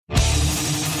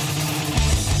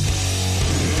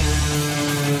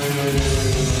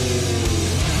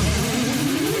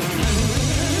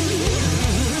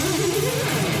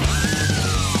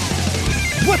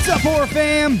up, horror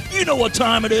fam? You know what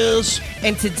time it is.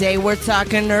 And today we're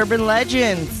talking urban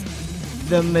legends.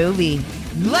 The movie.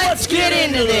 Let's get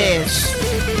into this.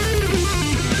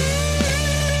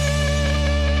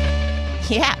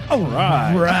 Yeah. All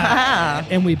right. Right.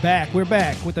 And we're back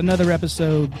with another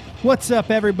episode. What's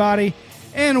up, everybody?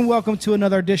 And welcome to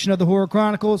another edition of the Horror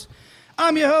Chronicles.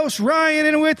 I'm your host, Ryan,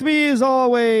 and with me, as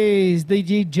always, the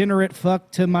degenerate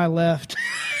fuck to my left.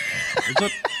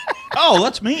 Oh,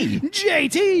 that's me.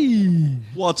 JT.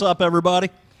 What's up, everybody?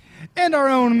 And our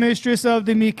own mistress of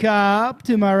the macabre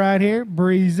to my right here,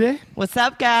 Breezy. What's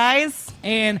up, guys?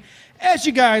 And as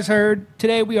you guys heard,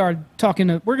 today we are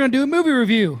we're going to do a movie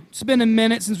review. It's been a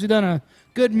minute since we've done a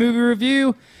good movie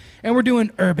review, and we're doing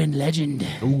Urban Legend.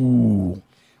 Ooh.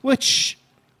 Which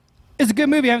is a good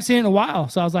movie. I haven't seen it in a while,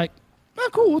 so I was like, oh,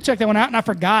 cool, we'll check that one out, and I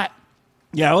forgot.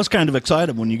 Yeah, I was kind of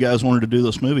excited when you guys wanted to do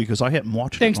this movie because I hadn't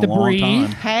watched it in a long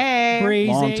time. Hey. Breezy.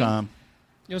 Long time.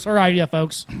 It was her idea,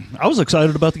 folks. I was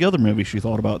excited about the other movie she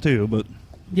thought about, too, but...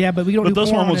 Yeah, but we don't do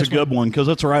this porn one was on a good one because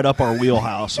it's right up our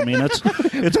wheelhouse. I mean,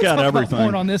 it's got everything.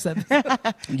 Porn on this.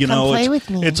 You know, play with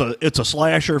me. it's a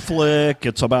slasher flick.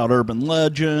 It's about urban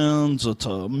legends. It's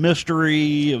a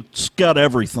mystery. It's got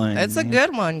everything. It's a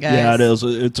good one, guys. Yeah, it is.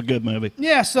 It's a good movie.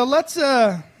 Yeah, so let's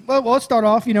let's start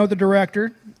off. You know, the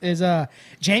director is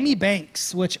Jamie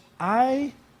Banks, which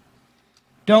I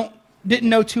didn't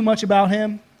know too much about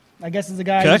him. I guess it's a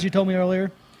guy, as you told me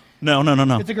earlier. No.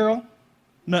 It's a girl?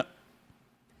 No.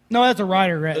 No, that's a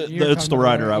writer, right? It's the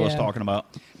writer I was talking about.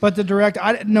 But the director,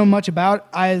 I didn't know much about.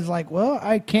 I was like, well,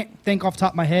 I can't think off the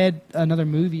top of my head another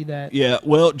movie that... Yeah,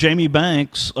 well, Jamie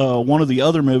Banks, one of the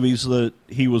other movies that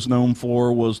he was known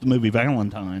for was the movie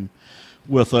Valentine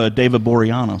with David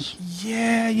Boreanaz.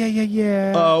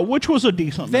 Yeah. Which was a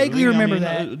decent Vaguely movie. remember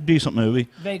that. A decent movie.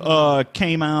 Vaguely.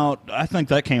 Came out, I think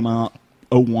that came out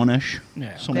 01-ish,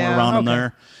 somewhere around in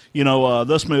there. You know,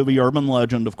 this movie, Urban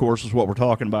Legend, of course, is what we're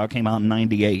talking about. Came out in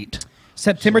 98.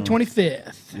 September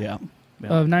 25th Yeah.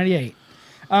 of 98.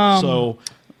 So,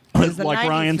 was the like 90s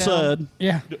Ryan film. said...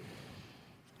 Yeah.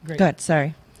 Great. Good,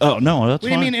 sorry. Oh, no, that's What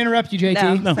do fine. you mean to interrupt you,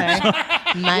 JT? No, sorry.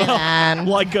 My bad.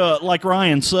 Like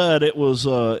Ryan said, it was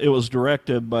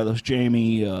directed by this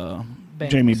Jamie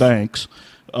Banks.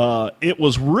 It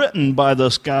was written by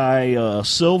this guy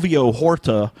Silvio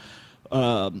Horta.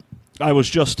 I was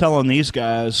just telling these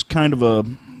guys kind of a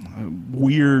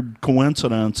weird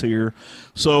coincidence here.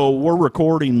 So we're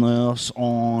recording this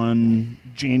on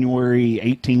January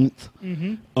 18th,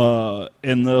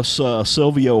 and this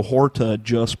Silvio Horta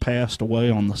just passed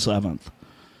away on the 7th.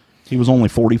 He was only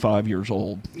 45 years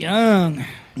old. Young.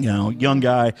 You know, young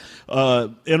guy.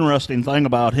 Interesting thing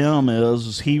about him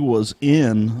is he was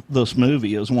in this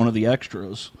movie as one of the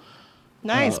extras.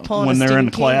 Nice. Pulling When a they're in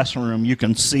the Stephen King. classroom, you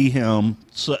can see him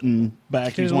sitting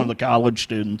back. He's Cool. one of the college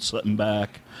students sitting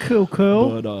back. Cool.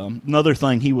 But another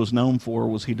thing he was known for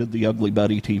was he did the Ugly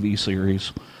Betty TV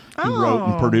series. He wrote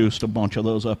and produced a bunch of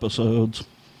those episodes.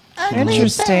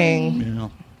 Interesting.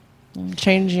 Yeah.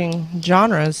 Changing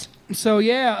genres. So,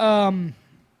 so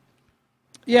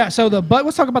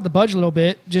let's talk about the budget a little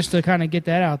bit, just to kind of get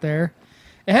that out there.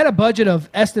 It had a budget of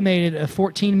estimated of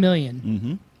 $14 million.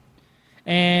 Mm-hmm.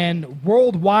 And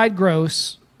worldwide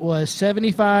gross was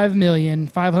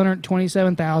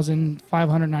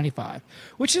 $75,527,595,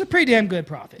 which is a pretty damn good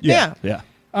profit. Yeah.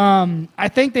 I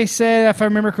think they said, if I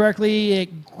remember correctly,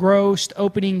 it grossed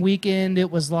opening weekend. It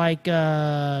was like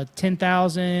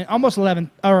 10,000, almost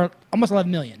 11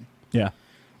 million. Yeah.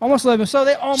 Almost 11.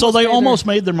 So they almost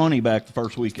made their money back the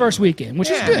first weekend. first weekend,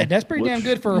 which is good. That's pretty damn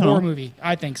good for a you know. horror movie.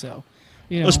 I think so.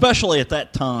 You know. Especially at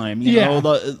that time. You know,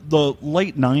 the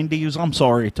late 90s, I'm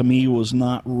sorry, to me was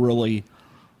not really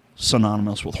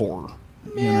synonymous with horror.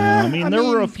 Yeah, You know? There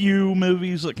were a few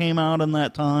movies that came out in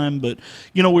that time, but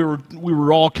you know, we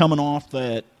were all coming off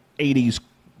that 80s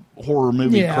horror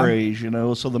movie craze, you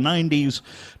know. So the 90s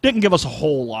didn't give us a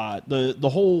whole lot. The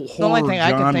whole horror The only thing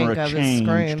I can think genre of changed. is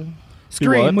Scream.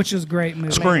 Scream, which is a great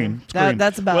movie. Scream.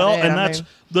 That's about well, it. and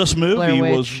this movie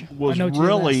Blair was Witch. I know you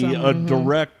really had a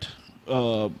direct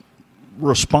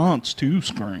response to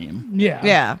Scream. Yeah.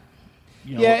 Yeah.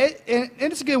 You know, Yeah,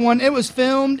 it's a good one. It was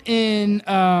filmed in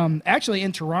actually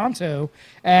in Toronto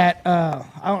at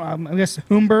I guess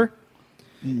Humber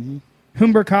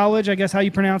College. I guess how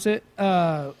you pronounce it.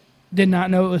 Did not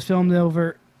know it was filmed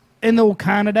over in the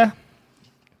Canada,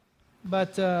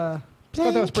 but thought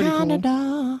that was pretty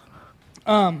cool.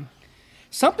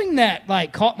 Something that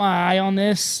like caught my eye on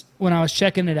this when I was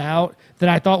checking it out that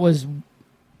I thought was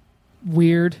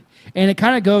weird, and it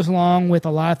kind of goes along with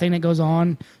a lot of thing that goes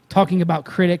on talking about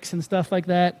critics and stuff like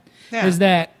that. Yeah. Is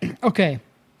that okay?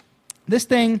 This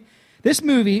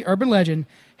movie, Urban Legend,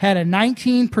 had a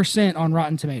 19% on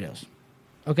Rotten Tomatoes.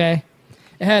 Okay?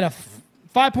 It had a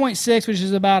 5.6, which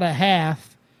is about a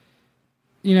half.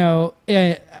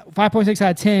 5.6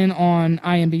 out of 10 on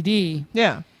IMDb.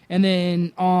 Yeah. And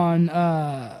then on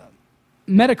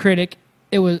Metacritic,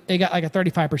 it got like a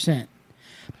 35%.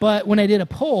 But when they did a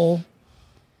poll,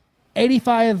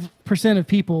 85% of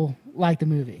people liked the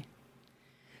movie.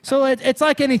 So it's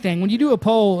like anything. When you do a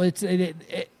poll, it's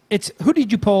who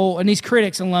did you poll? And these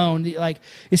critics alone, like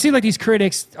it seems like these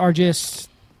critics are just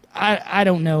I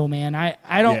don't know, man. I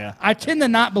don't. Yeah. I tend to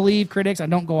not believe critics. I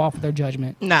don't go off with their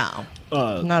judgment. No,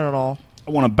 not at all.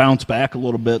 I want to bounce back a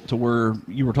little bit to where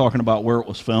you were talking about where it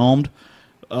was filmed.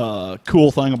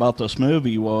 Cool thing about this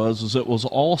movie is it was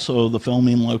also the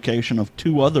filming location of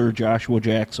 2 other Joshua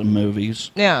Jackson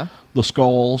movies. Yeah, The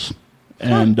Skulls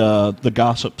and the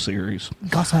Gossip series.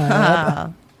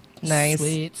 Gossip, nice,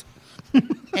 sweet.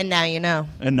 And now you know.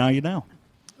 And now you know.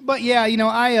 But yeah,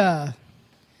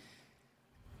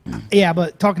 yeah,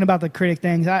 but talking about the critic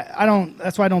things, I don't.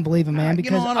 That's why I don't believe him, man.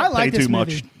 Because I like this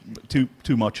movie.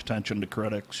 Too much attention to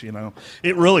critics.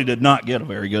 It really did not get a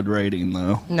very good rating,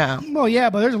 though. No. Well, yeah,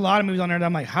 but there's a lot of movies on there that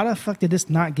I'm like, how the fuck did this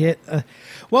not get?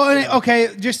 Okay,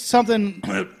 just something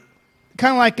kind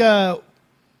of like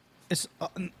it's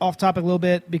off topic a little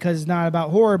bit because it's not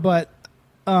about horror, but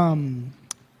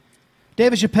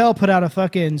David Chappelle put out a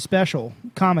fucking special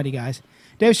comedy, guys.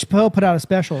 David Chappelle put out a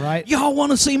special, right? Y'all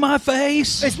want to see my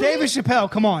face? It's David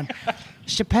Chappelle. Come on.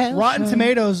 Chappelle. Rotten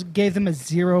Tomatoes gave them a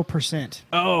 0%.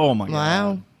 Oh my god!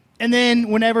 Wow. And then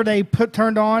whenever they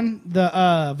turned on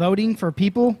the voting for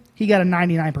people, he got a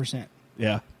 99%.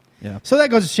 Yeah. So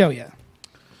that goes to show you.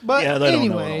 But yeah, they anyways,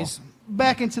 don't know it all.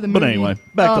 Back into the movie. But anyway,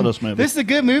 back to this movie. This is a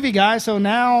good movie, guys. So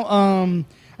now,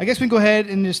 I guess we can go ahead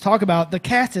and just talk about the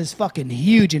cast is fucking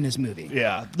huge in this movie.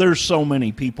 Yeah, there's so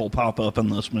many people pop up in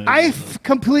this movie. I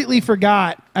completely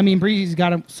forgot. I mean, Breezy's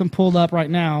got some pulled up right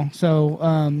now. So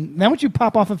now would you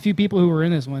pop off a few people who were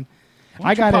in this one?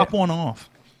 I got to pop one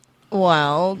off.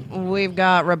 Well, we've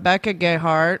got Rebecca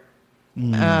Gayheart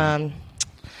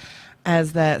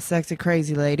as that sexy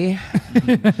crazy lady.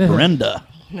 Brenda.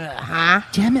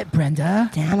 Damn it, Brenda.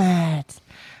 Damn it.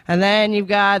 And then you've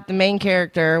got the main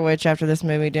character, which after this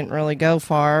movie didn't really go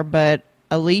far, but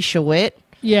Alicia Witt.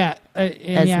 Yeah.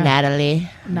 As Natalie.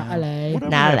 Natalie.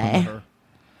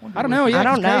 I don't know. Yeah, I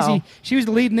don't know. Crazy. She was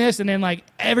leading this, and then like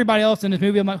everybody else in this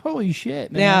movie, I'm like, holy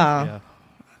shit, man. Yeah.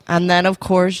 And then, of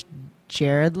course,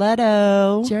 Jared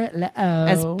Leto.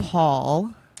 As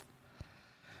Paul.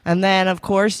 And then, of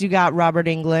course, you got Robert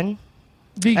Englund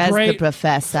as the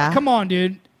professor. Come on,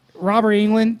 dude. Robert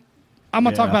Englund. I'm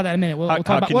going to talk about that in a minute. We'll talk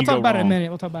about it in a minute.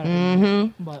 We'll talk about it in a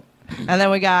minute. But. And then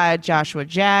we got Joshua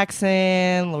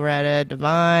Jackson, Loretta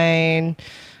Devine,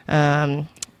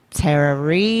 Tara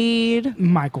Reid,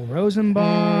 Michael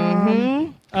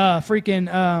Rosenbaum,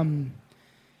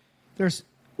 there's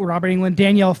Robert Englund,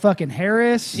 Danielle fucking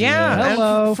Harris. Yeah,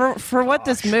 hello. For what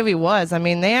this movie was, I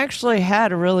mean, they actually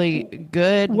had a really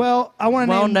good,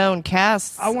 well-known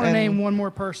cast. I want to name one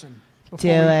more person. Do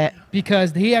it.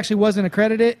 Because he actually wasn't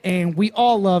accredited, and we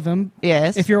all love him.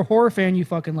 Yes. If you're a horror fan, you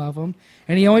fucking love him.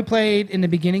 And he only played in the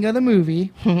beginning of the movie.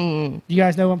 You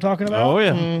guys know what I'm talking about? Oh,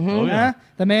 yeah. Mm-hmm. Oh, yeah.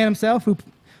 The man himself who...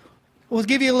 Well, let's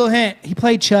give you a little hint. He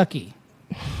played Chucky.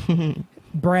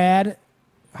 Brad...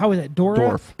 How was that?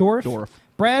 Dorff?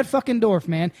 Brad fucking Dorff,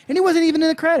 man. And he wasn't even in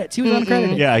the credits. He was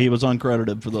uncredited. Yeah, he was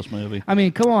uncredited for this movie. I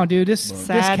mean, come on, dude. This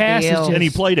cast is just... And he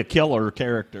played a killer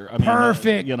character. I mean,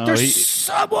 perfect. There's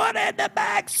someone in the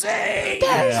back seat.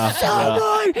 There's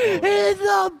someone in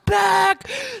the back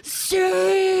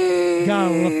seat.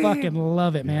 Gotta fucking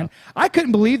love it, man. I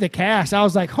couldn't believe the cast. I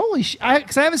was like, holy shit.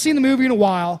 Because I haven't seen the movie in a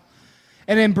while.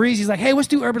 And then Breezy's like, hey, let's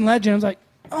do Urban Legend. I was like,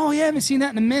 oh, yeah, I haven't seen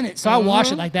that in a minute. So I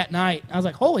watched it like that night. I was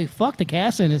like, holy fuck, the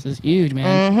cast in this is huge,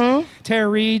 man. Tara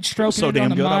Reid stroking it on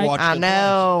the mic. I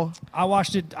know. I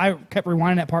watched it. I kept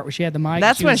rewinding that part where she had the mic.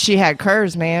 That's when she had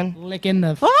curves, man. Licking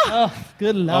the... Oh,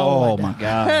 good lord. Oh, my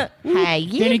God. Hey,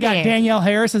 then you got Danielle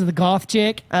Harris as the goth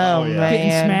chick. Oh, man. Getting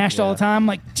smashed all the time. I'm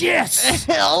like, yes!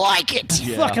 I like it.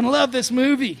 I fucking love this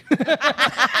movie.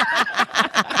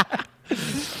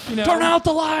 Turn out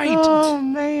the light. Oh,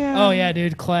 man. Oh, yeah,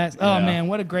 dude. Class. Oh, man.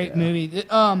 What a great movie.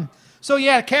 So,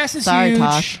 yeah, cast is Sorry, huge.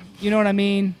 Tosh. You know what I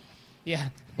mean? Yeah.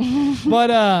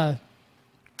 But,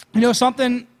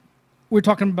 something we're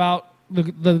talking about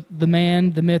the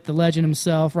man, the myth, the legend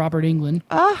himself, Robert Englund,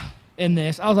 in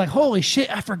this. I was like, holy shit,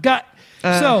 I forgot.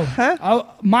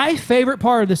 My favorite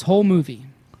part of this whole movie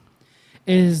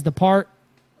is the part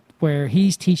where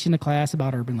he's teaching a class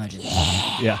about urban legends.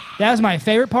 Yeah. That was my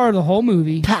favorite part of the whole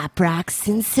movie. Pop rocks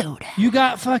and soda. You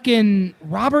got fucking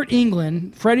Robert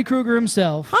Englund, Freddy Krueger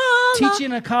himself,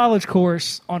 teaching a college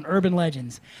course on urban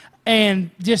legends. And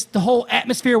just the whole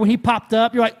atmosphere when he popped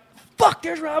up, you're like, fuck,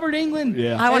 there's Robert Englund.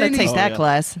 Yeah. I want to And then take he's- that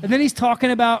class. And then he's talking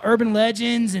about urban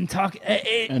legends and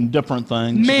And different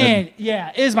things. man, And- yeah,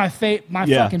 it is my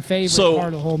Yeah. fucking favorite So- part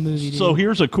of the whole movie. Dude. So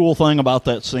here's a cool thing about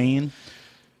that scene.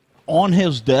 On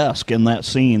his desk in that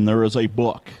scene, there is a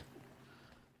book.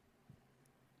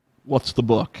 What's the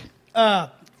book? God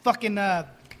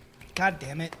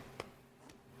damn it.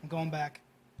 I'm going back.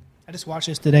 I just watched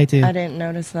this today, too. I didn't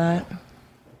notice that.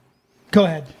 Go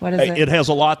ahead. What is It it? has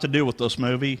a lot to do with this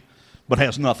movie, but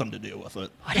has nothing to do with it.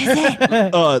 What is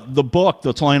it? The book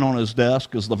that's laying on his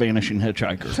desk is The Vanishing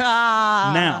Hitchhiker.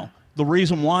 Now, the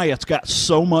reason why it's got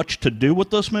so much to do with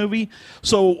this movie,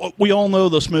 so we all know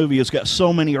this movie has got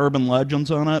so many urban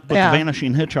legends on it, but Yeah. The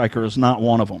Vanishing Hitchhiker is not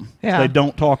one of them. Yeah. They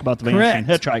don't talk about The Vanishing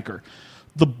Correct. Hitchhiker.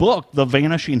 The book, The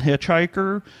Vanishing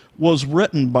Hitchhiker, was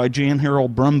written by Jan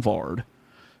Harold Brumvard.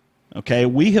 Okay,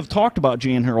 we have talked about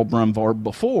Jan Harold Brumvard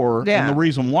before, Yeah. and the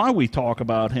reason why we talk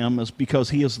about him is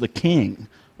because he is the king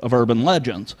of urban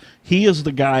legends. He is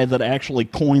the guy that actually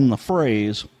coined the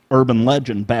phrase urban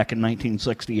legend back in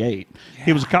 1968.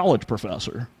 He was a college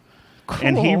professor.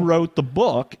 And he Cool. wrote the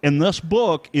book, and this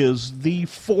book is the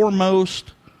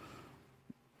foremost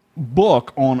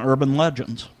book on urban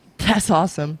legends. That's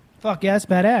awesome. Fuck yeah, that's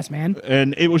badass, man.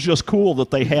 And it was just cool that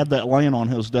they had that laying on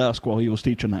his desk while he was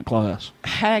teaching that class.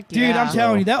 Heck Dude, yeah. I'm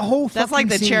telling you, that whole That's like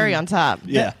the fucking cherry scene- on top.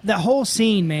 Yeah. That whole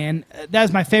scene, man, that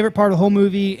was my favorite part of the whole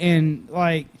movie. And,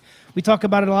 like, we talk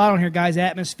about it a lot on here, guys,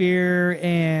 atmosphere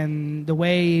and the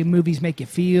way movies make you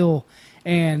feel.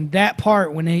 And that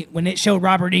part, when it showed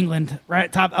Robert Englund right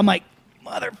at top, I'm like,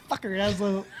 motherfucker. That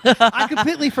was I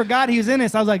completely forgot he was in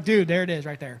this. I was like, dude, there it is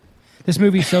right there. This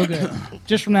movie's so good.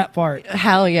 Just from that part,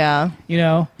 Hell yeah. you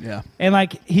know? Yeah. And,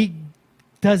 like, he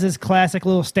does his classic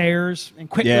little stares and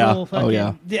quick Yeah. little fucking... Oh,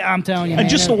 yeah. I'm telling you, And man,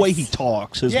 just the that way was- he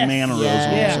talks, his Yes. mannerisms,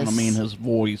 Yes. and I mean his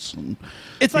voice. And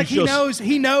It's like he's he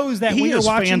just- knows that he when you're is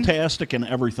watching... fantastic in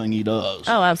everything he does.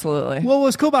 Oh, absolutely. Well,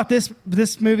 what's cool about this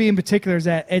movie in particular is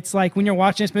that it's like when you're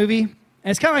watching this movie, and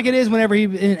it's kind of like it is whenever he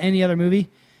in any other movie.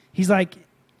 He's like,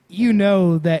 you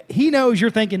know that he knows you're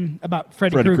thinking about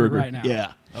Freddy Krueger right now.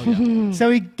 Yeah. Oh, yeah. So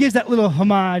he gives that little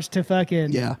homage to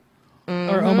fucking Yeah.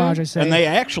 or homage, I say. And they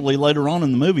actually later on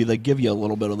in the movie they give you a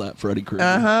little bit of that Freddy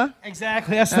Krueger.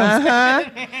 exactly. That's what I'm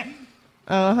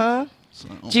saying. So,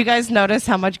 Did you guys notice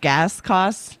how much gas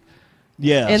costs?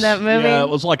 yes. in that movie? Yeah, it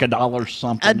was like $1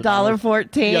 something.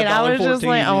 $1.14. Yeah, I was just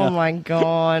like, $1.14, oh yeah. my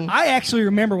god. I actually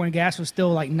remember when gas was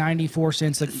still like 94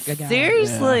 cents a gallon.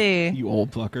 Seriously. You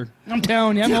old fucker. I'm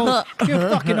telling you, I'm old. You're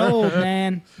fucking old,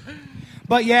 man.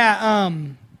 But yeah,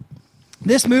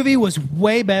 this movie was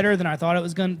way better than I thought it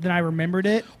was than I remembered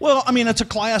it. Well, I mean, it's a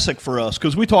classic for us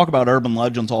because we talk about urban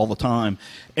legends all the time,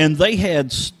 and they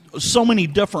had so many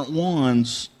different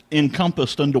ones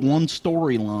encompassed into one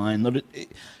storyline that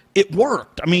it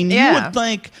worked. I mean, you Yeah. would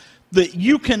think that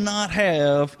you cannot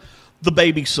have the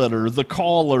babysitter, the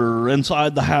caller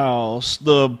inside the house,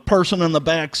 the person in the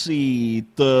back seat,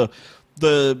 the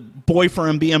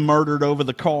boyfriend being murdered over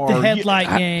the car, The headlight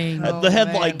gang. the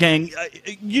headlight gang.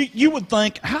 You would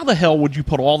think, how the hell would you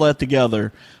put all that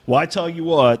together? Well, I tell you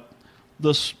what,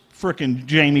 this frickin'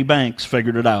 Jamie Banks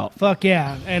figured it out, Fuck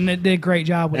yeah, and they did a great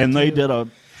job with and it. they too. did a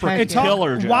frickin' And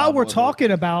killer job. while we're with it.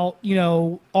 talking about,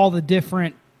 all the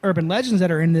different urban legends that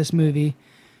are in this movie,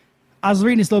 I was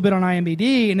reading this a little bit on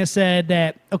IMDb, and it said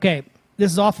that, okay,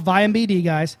 this is off of IMDb,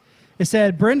 guys. It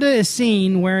said Brenda is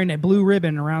seen wearing a blue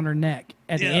ribbon around her neck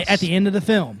at the end of the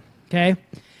film. Okay,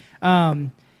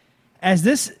 as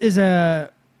this is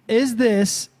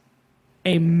this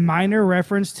a minor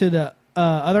reference to the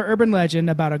other urban legend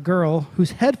about a girl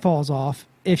whose head falls off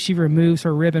if she removes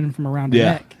her ribbon from around her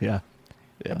Yeah, neck? yeah,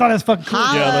 I thought that was fucking cool.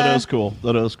 yeah. That is cool.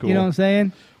 That is cool. You know what I'm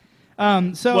saying?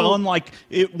 So Well, and like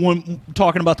when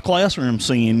talking about the classroom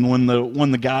scene, when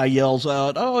the guy yells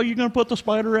out, "Oh, you're going to put the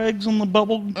spider eggs in the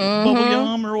bubble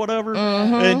gum or whatever,"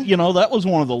 and that was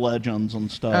one of the legends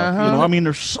and stuff. I mean,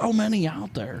 there's so many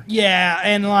out there. yeah,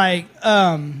 and like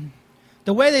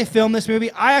the way they filmed this movie,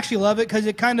 I actually love it because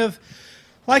it kind of,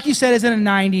 like you said, is in the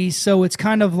 '90s, so it's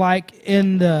kind of like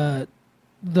in the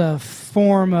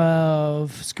form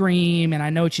of Scream and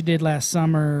I Know What You Did Last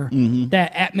Summer.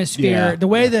 That atmosphere, Yeah, the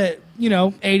way that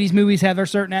 80s movies have their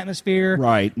certain atmosphere,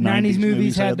 Right, 90s 90s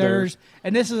movies had had theirs,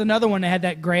 and this is another one that had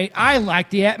that great. I like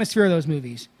the atmosphere of those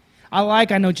movies. I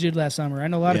like I Know What You Did Last Summer. I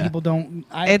know a lot of Yeah. people don't.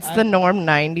 It's the norm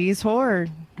 90s horror.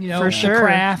 for for sure.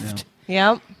 Craft.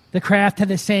 Yep. The Craft had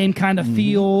the same kind of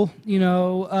feel, you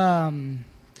know.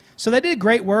 So they did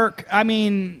great work. I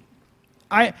mean,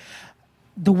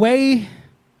 the way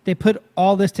they put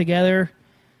all this together,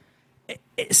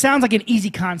 it sounds like an easy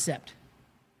concept.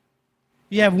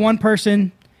 You have one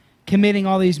person committing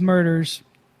all these murders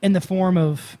in the form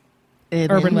of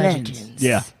urban legends.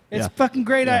 Yeah. It's fucking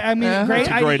great. Yeah. I mean, It's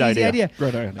a great easy idea.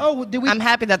 Great idea. Oh, did we? I'm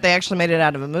happy that they actually made it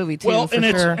out of a movie too. Well, for and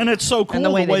sure. it's so cool And the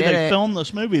way did they it. filmed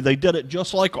this movie. They did it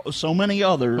just like so many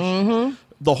others. Mm-hmm.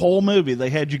 The whole movie, they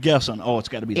had you guessing. Oh, it's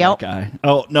got to be that guy.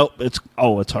 Oh no, it's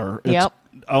her. It's, Yep.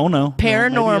 Oh no,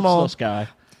 Paranormal. No, it's this guy.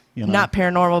 You know? Not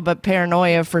paranormal, but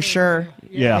paranoia for sure.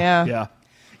 Yeah.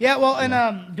 Yeah. Well,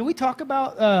 and do we talk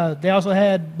about? They also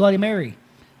had Bloody Mary.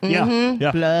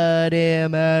 Yeah. Bloody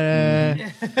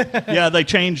Mary. Yeah, they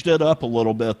changed it up a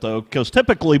little bit though, because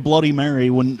typically Bloody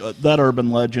Mary, when that urban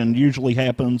legend usually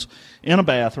happens in a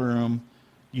bathroom,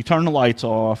 you turn the lights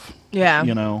off. Yeah.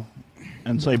 You know,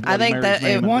 and say Bloody I think Mary's that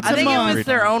name. Once I a think it month. was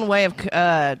their own way of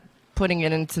putting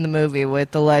it into the movie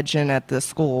with the legend at the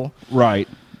school Right.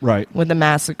 with the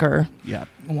massacre. Yeah.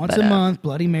 Once a month,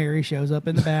 Bloody Mary shows up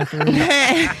in the bathroom.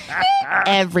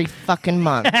 Every fucking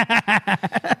month.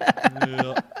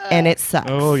 And it sucks.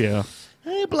 Oh yeah.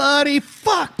 Hey, Bloody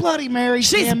Mary.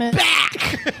 She's damn it.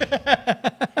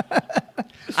 back.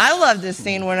 I love this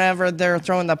scene whenever they're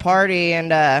throwing the party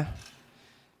and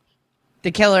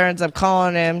the killer ends up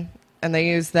calling him and they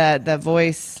use that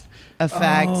voice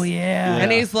effect. Oh yeah.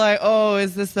 And he's like, "Oh,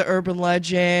 is this the urban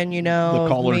legend? You know, The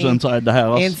caller's me inside the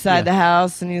house. inside the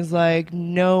house?" And he's like,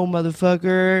 "No,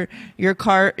 motherfucker, your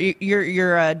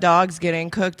dog's getting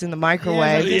cooked in the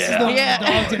microwave." This is the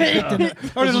dog to get cooked in the-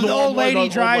 or This is the the old one where lady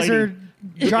the drives old her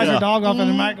Yeah. dog off in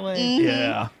the microwave.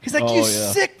 Yeah. He's like, Oh, "You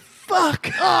yeah. sick fuck."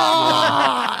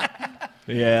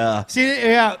 Yeah. See,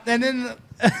 yeah, and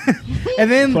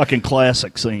then Fucking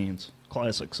classic scenes.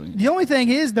 Classic scenes. the only thing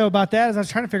is though about that is I was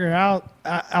trying to figure it out.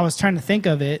 I was trying to think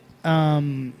of it.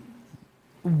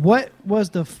 What was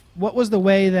the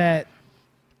way that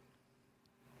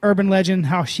urban legend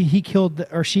how she killed.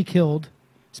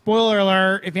 Spoiler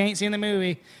alert! If you ain't seen the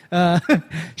movie,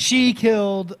 she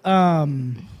killed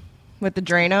With the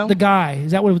Drano? the guy.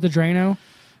 Is that what it was? The Drano?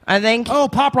 I think. Oh,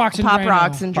 Pop Rocks and Pop Drano.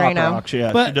 Rocks and Pop Drano. Rocks,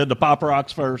 yeah. But- she did the Pop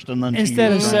Rocks first, and then Instead she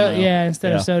of used soda, Drano.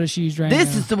 instead of soda, she used Drano.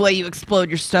 This is the way you explode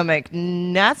your stomach,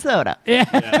 not soda.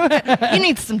 You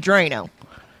need some Drano.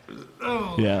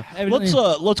 Yeah.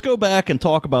 Evidently- Let's go back and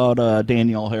talk about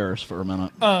Danielle Harris for a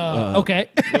minute. Okay,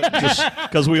 Just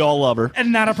because we all love her.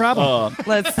 and not a problem.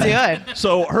 Let's do it.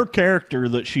 So her character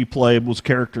that she played was a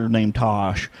character named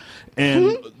Tosh,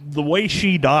 and the way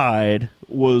she died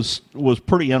was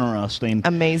pretty interesting.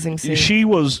 Amazing scene. She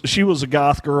was a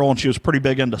goth girl and she was pretty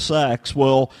big into sex.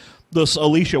 Well, this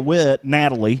Alicia Witt,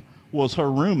 Natalie, was her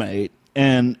roommate,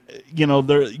 and you know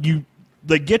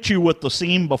they get you with the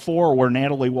scene before where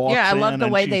Natalie walks in. Yeah, I love the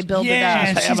and way she's they build Yeah, it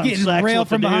up. she's having getting sex railed with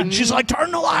the from dude, behind. and she's like,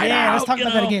 "Turn the light Yeah, out!" let's talk you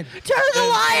about that know? again. Turn the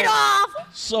light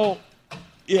off. So,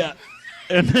 yeah,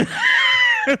 and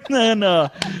then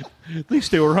these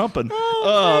two are humping.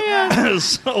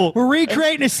 So We're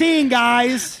recreating a scene,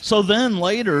 guys. so then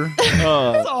later,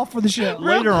 It's all for the show.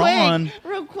 later on,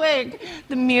 Real quick,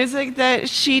 the music that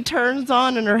she turns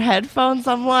on in her headphones,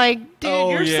 I'm like, dude, Oh,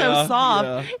 you're yeah, so soft.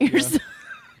 yeah, You're so...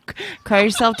 Cry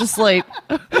yourself to sleep.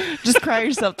 Just cry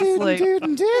yourself to sleep.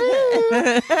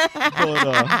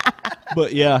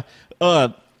 but yeah.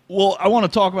 Well, I want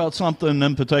to talk about something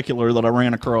in particular that I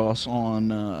ran across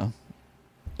on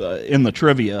in the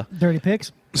trivia. Dirty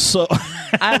pics. So,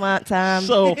 I want time.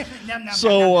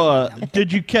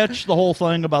 did you catch the whole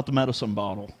thing about the medicine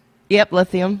bottle? Yep,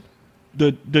 lithium.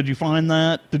 Did you find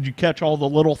that? Did you catch all the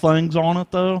little things on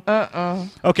it though?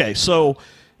 Okay, so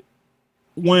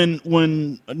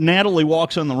when Natalie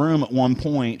walks in the room at one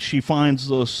point, she finds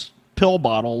this pill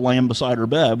bottle laying beside her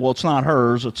bed. Well, it's not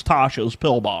hers; it's Tasha's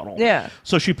pill bottle. Yeah.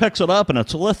 So she picks it up, and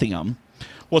it's lithium.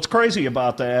 What's crazy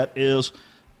about that is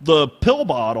the pill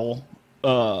bottle.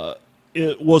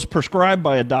 It was prescribed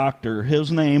by a doctor.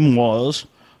 His name was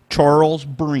Charles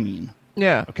Breen.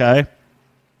 Yeah. Okay?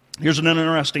 Here's an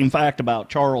interesting fact about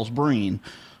Charles Breen.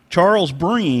 Charles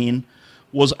Breen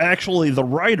was actually the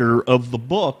writer of the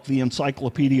book, The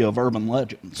Encyclopedia of Urban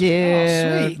Legends.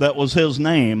 Yeah. Sweet. That was his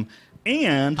name.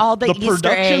 And All the Easter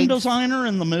production eggs. designer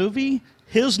in the movie,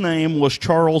 his name was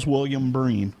Charles William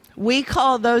Breen. We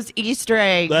call those Easter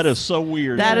eggs. That is so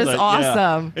weird. That is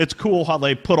awesome. It's cool how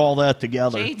they put all that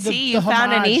together. JT, The you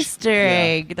found an homage. Easter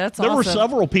egg. That's There awesome. were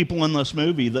several people in this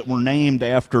movie that were named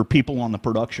after people on the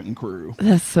production crew.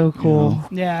 That's so cool.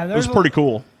 Yeah, It was pretty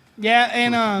cool. Yeah,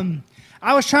 and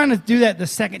I was trying to do that the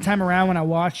second time around when I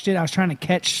watched it. I was trying to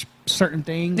catch certain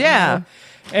things. Yeah.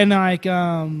 You know?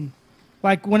 And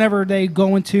like whenever they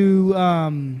go into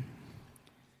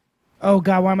oh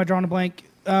God, why am I drawing a blank?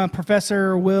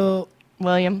 Professor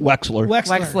William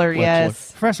Wexler,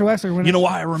 yes. Professor Wexler. You know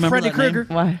why I remember Freddy that name?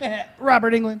 Krueger. Why?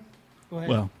 Robert Englund. Go ahead.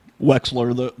 Well,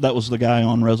 Wexler, that was the guy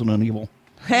on Resident Evil.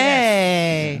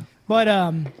 Hey. But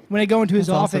when they go into his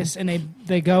That's office and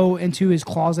they go into his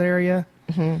closet area,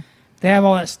 they have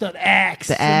all that stuff, the axe,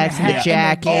 The axe and the hat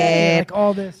jacket. like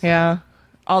all this. Yeah.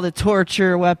 All the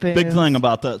torture weapons. Big thing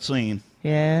about that scene.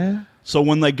 Yeah. So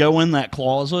when they go in that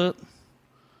closet,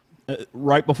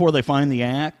 right before they find the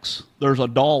axe, there's a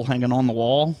doll hanging on the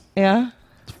wall. Yeah.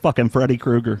 It's fucking Freddy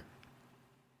Krueger.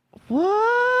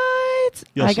 What?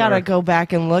 Yes, I gotta sir. go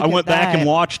back and look. I went at back that. and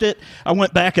watched it. I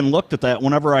went back and looked at that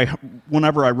whenever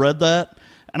I read that,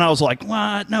 and I was like,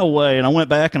 "What? No way!" And I went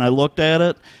back and I looked at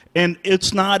it, and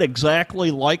it's not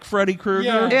exactly like Freddy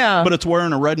Krueger, Yeah. but it's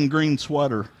wearing a red and green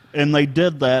sweater, and they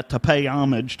did that to pay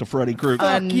homage to Freddy Krueger.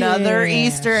 Another yeah.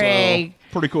 Easter So, egg.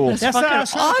 pretty cool. That's how I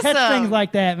was trying to catch awesome. things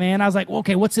like that, man. I was like,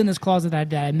 okay, what's in this closet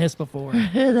I missed before?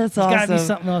 There's That's got to awesome. be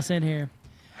something else in here.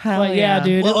 Hell But yeah,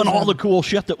 dude. Well, it and was, all the cool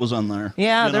shit that was in there.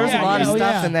 Yeah, You there was know? a lot of Yeah,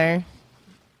 stuff yeah. in there.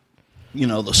 You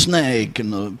know, the snake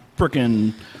and the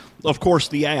frickin', of course,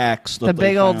 the axe. That The they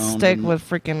big old found stick and- with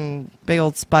freaking big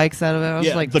old spikes out of it. I was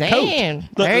yeah, like, the damn. coat.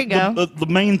 There you go. The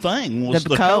main thing was The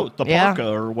the coat, coat, the yeah. parka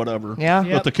or whatever Yeah.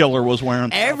 Yep. that the killer was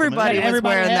wearing. Everybody was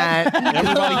Everybody wearing had- that.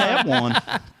 Everybody had one.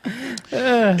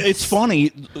 It's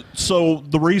funny. So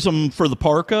the reason for the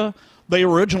parka, they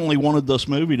originally wanted this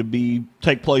movie to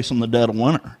take place in the dead of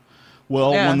winter.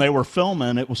 Well, Yeah. when they were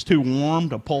filming, it was too warm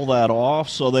to pull that off,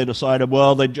 so they decided,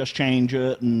 well, they'd just change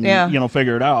it and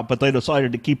figure it out. But they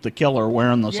decided to keep the killer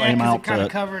wearing the yeah, same 'cause it outfit. kind of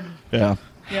covered. Yeah.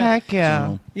 Heck yeah.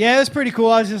 So, Yeah, it was pretty cool.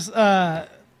 I was just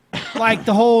like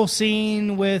the whole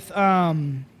scene with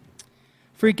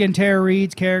freaking Tara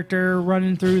Reid's character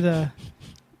running through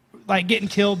getting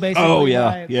killed basically. oh yeah,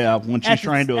 by- yeah. When she's at the-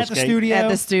 trying to at the escape. studio. At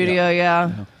the studio,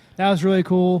 yeah. That was really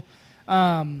cool.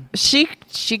 She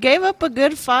gave up a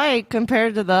good fight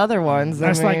compared to the other ones. I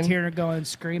just like mean, hearing her going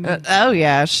screaming. oh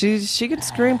yeah, she can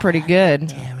scream pretty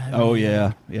good. Oh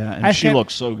yeah, yeah. And I she kept-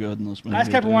 looks so good in this movie. I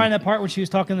just kept too. rewinding that part when she was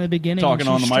talking in the beginning. Talking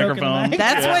and on she the was stroking microphone. mic.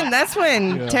 That's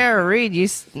when Tara Reid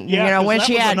used, Yeah, 'cause when that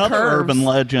she was had another curves. urban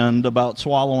legend about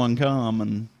swallowing cum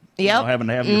and Yep. having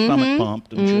to have your stomach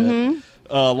pumped and shit.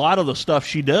 A lot of the stuff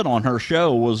she did on her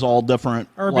show was all different,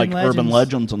 Urban urban legends.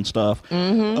 legends and stuff.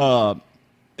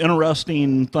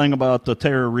 Interesting thing about the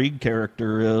Tara Reid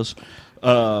character is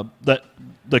that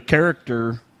the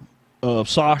character of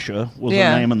Sasha was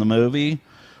Yeah. her name in the movie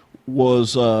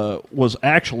was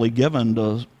actually given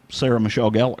to Sarah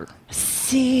Michelle Gellar.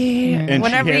 See, And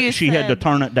whenever she had to said-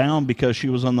 turn it down because she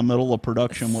was in the middle of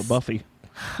production with Buffy.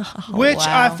 Which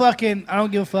wow. I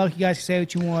don't give a fuck. You guys can say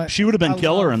what you want. She would have been I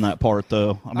killer love- in that part,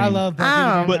 though. I love Buffy the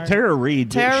Oh. Vampire. But Tara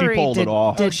Reid, she pulled it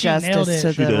off. Did she nailed justice it.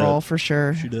 to She the did. role for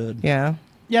sure. She did. Yeah.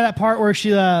 Yeah, that part where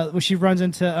she runs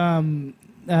into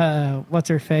what's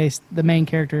her face, the main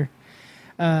character.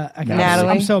 Natalie.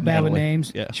 I'm so bad with Natalie,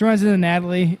 names. yeah. She runs into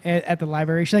Natalie at the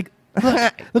library. She's like,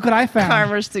 look what I found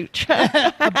Karma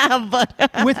Sutra. But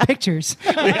with pictures.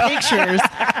 pictures.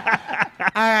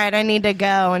 All right, I need to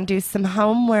go and do some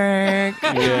homework.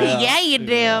 Yeah, you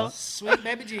do. Sweet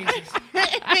baby Jesus.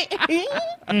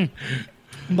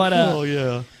 But Oh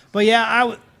yeah. but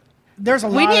yeah, there's a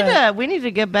lot. We need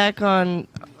to get back on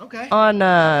Okay.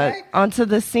 onto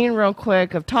the scene real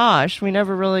quick of Tosh. We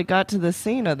never really got to the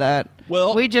scene of that.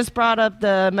 Well, We just brought up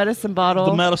the medicine bottle.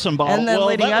 the medicine bottle. And then well,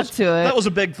 leading that up was, to it. that was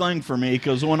a big thing for me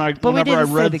because we whenever I didn't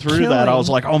say read the through that, I was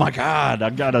killing. like, oh my god, I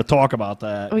got to talk about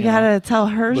that. we you know? gotta tell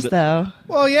hers But it- though.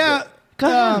 Well, yeah. Go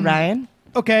ahead, Ryan.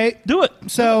 Okay. do it.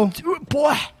 So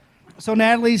Boy. So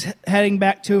Natalie's heading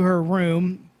back to her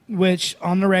room, which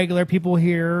on the regular people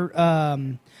hear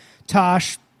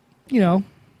Tosh,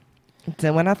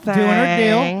 Doing a thing. doing her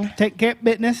deal, take care of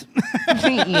business.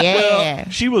 Yeah.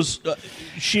 She was.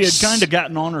 She had kind of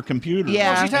gotten on her computer.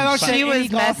 Yeah. She's talking about She saying was any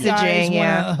golf guys messaging, wanna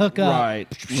yeah. hook up. Right.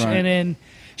 And then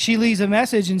she leaves a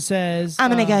message and says, I'm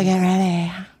gonna go get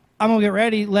ready. I'm gonna get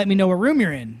ready. Let me know what room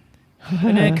you're in.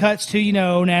 And then it cuts to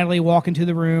Natalie walking to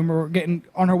the room or getting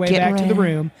on her way Getting back to the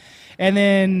ready. room, and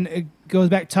then it goes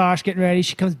back to Tosh getting ready.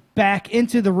 She comes back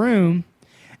into the room,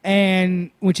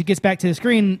 and when she gets back to the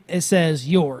screen, it says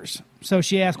yours. So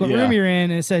she asks what Yeah. room you're in,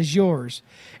 and it says yours.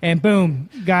 And boom,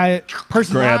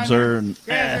 person Grabs behind her and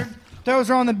grabs her, throws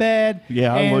her on the bed.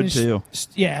 Yeah, I and would too.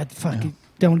 Yeah, fucking.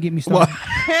 Don't get me started.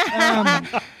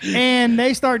 And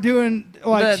they start doing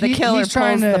like the killer he's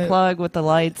trying pulls to the plug with the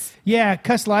lights. Yeah,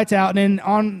 cuts the lights out, and then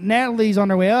on Natalie's on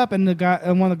her way up, and the guy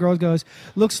and one of the girls goes,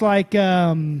 "Looks like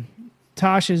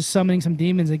Tasha's summoning some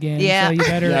demons again. Yeah. So you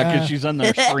better." Yeah, because she's in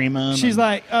there screaming. She's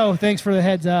like, "Oh, thanks for the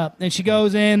heads up." And she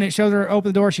goes in. It shows her open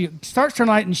the door. She starts turning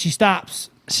light, and she stops,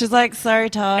 She's like, "Sorry,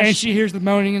 Tosh." and she hears the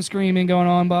moaning and screaming going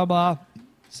on. Blah blah.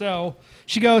 So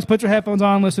she goes, puts her headphones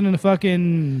on, listening to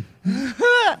fucking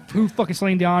who fucking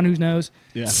Celine Dion, who knows.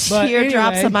 yeah. But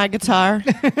Teardrops anyway. on my guitar.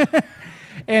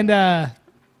 And the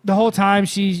whole time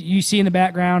you see in the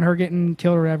background her getting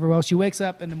killed or whatever. Well, she wakes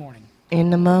up in the morning. In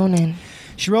the morning.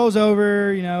 She rolls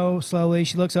over, slowly.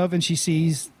 She looks up and she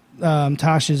sees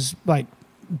Tasha's like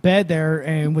bed there,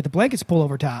 and with the blankets pulled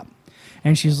over top.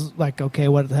 And she's like, "Okay,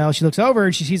 what the hell?" She looks over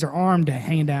and she sees her arm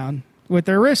hanging down with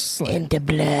her wrist slit. In the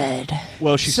blood.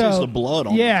 Well, she sees the blood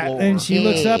on the floor. and she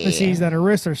looks up and sees that her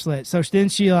wrists are slit. So then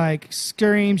she like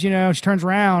screams, she turns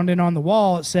around, and on the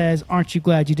wall it says, "Aren't you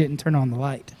glad you didn't turn on the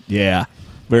light?" Yeah.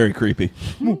 Very creepy.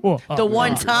 The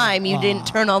one time you didn't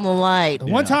turn on the light. The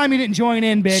one time you didn't join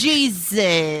in, bitch.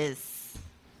 Jesus.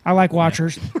 I like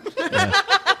watchers.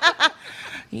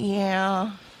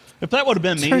 Yeah. If that would have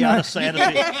been me, I'd have sat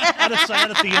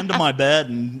at the end of my bed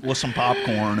and with some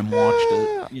popcorn and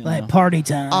watched it. Like party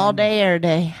time. All day, every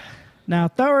day. Now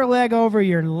throw her leg over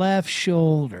your left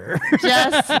shoulder.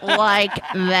 Just like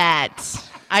that.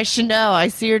 I should know. I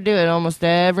see her do it almost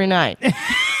every night.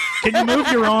 Can you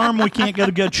move your arm? We can't get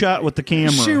a good shot with the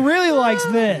camera. She really likes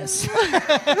this.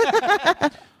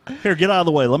 Here, get out of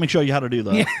the way. Let me show you how to do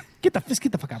that. Yeah, get the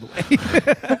fuck out of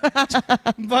the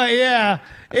way. But yeah.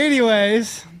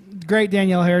 Anyways, great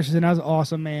Danielle Harrison. That was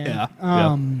awesome, man.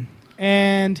 Yeah.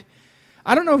 And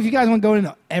I don't know if you guys want to go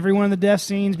into every one of the death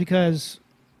scenes because,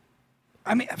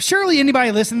 I mean, surely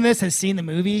anybody listening to this has seen the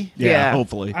movie. Yeah.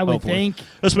 Hopefully. I would hopefully. think.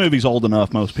 This movie's old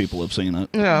enough. Most people have seen it.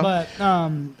 Yeah. But I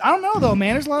don't know though,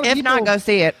 man. There's a lot of If people. not, go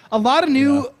see it. A lot of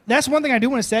new. That's one thing I do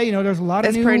want to say. There's a lot of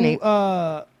It's new pretty neat.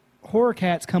 horror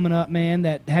cats coming up, man,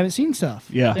 that haven't seen stuff.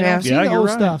 Yeah. They haven't Yeah, seen the you're old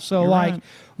right. stuff. So You're like, right.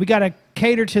 we got to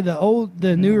cater to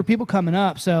the newer people coming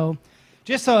up. So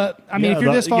just so I mean, Yeah, if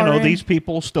you're this far in, these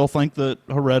people still think that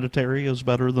Hereditary is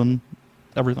better than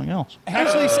everything else.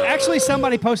 actually,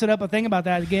 somebody posted up a thing about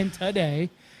that again today,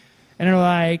 and they're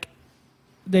like,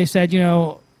 they said,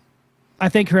 I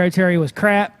think Hereditary was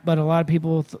crap, but a lot of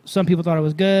people, some people thought it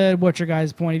was good. What's your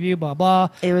guys' point of view? Blah blah.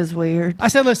 It was weird. I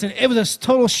said, listen, it was a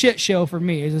total shit show for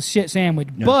me. It was a shit sandwich,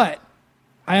 but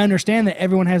I understand that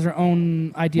everyone has their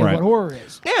own idea Right. of what horror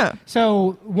is. Yeah.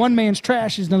 So one man's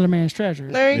trash is another man's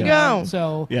treasure. There you go.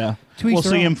 So Yeah. To each Well,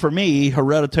 their see, own. and for me,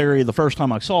 Hereditary, the first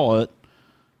time I saw it,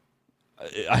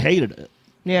 I hated it.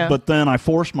 Yeah. But then I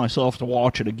forced myself to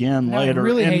watch it again Now he later,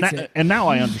 really and, hates it. and now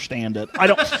I understand it. I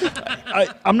don't.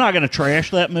 I'm not going to trash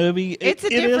that movie. It's a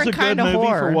it is different a good kind of movie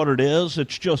horror. for what it is.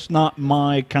 It's just not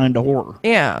my kind of horror.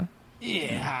 Yeah.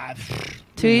 yeah,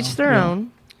 To each their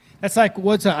own. that's like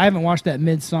I haven't watched that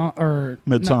Midsommar.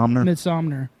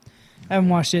 Midsommar. I haven't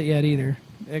watched it yet either.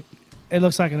 It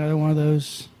looks like another one of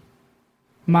those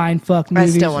mind fuck I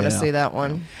movies. still want to Yeah. see that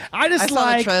one. I I just saw the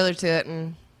like. trailer to it,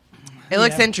 and it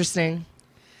looks Yeah. interesting.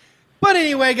 But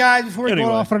anyway, guys, before we Anyway.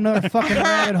 go off on another fucking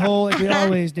rabbit hole like we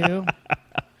always do,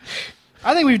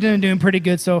 I think we've been doing pretty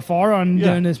good so far on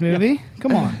Yeah. doing this movie.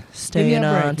 Come on. Give me Staying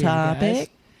a break on here, guys. topic.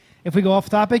 If we go off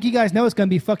topic, you guys know it's going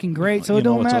to be fucking great, so You it know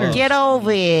don't what's matter. up. Get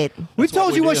over it. We've told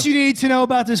what you we what do. you need to know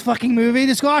about this fucking movie.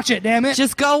 Just watch it, damn it.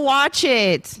 Just go watch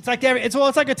it. It's like it's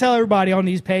like I tell everybody on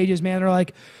these pages, man. They're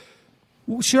like,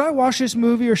 "Well, should I watch this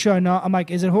movie or should I not?" I'm like,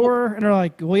 "Is it horror?" And they're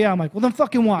like, "Well, yeah." I'm like, "Well, then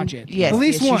fucking watch it. Yes, at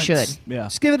least yes, you once. should. Yeah.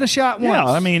 Just give it a shot once." Yeah,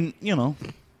 I mean,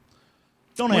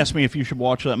 don't ask me if you should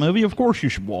watch that movie. Of course you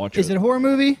should watch is it a horror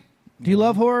movie? Do you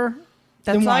love horror?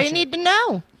 That's Then all watch you it. need to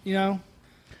know.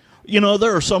 You know,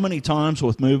 There are so many times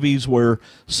with movies where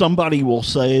somebody will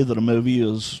say that a movie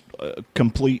is a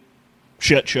complete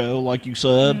shit show, like you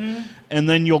said, and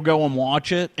then you'll go and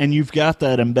watch it, and you've got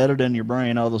that embedded in your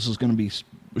brain. Oh, this is going to be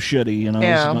shitty.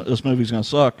 Yeah. This movie's going to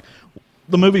suck.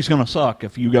 The movie's going to suck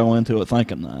if you go into it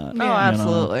thinking that. Oh,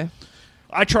 absolutely.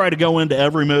 I try to go into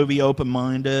every movie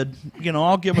open-minded.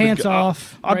 I'll give Pants it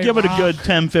off, I'll right give it a off. good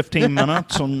 10, 15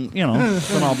 minutes, and then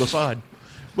I'll decide.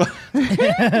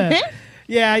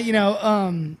 yeah.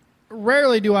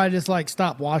 Rarely do I just like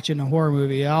stop watching a horror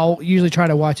movie. I'll usually try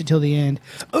to watch it till the end.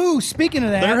 Ooh, speaking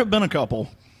of that, There have been a couple.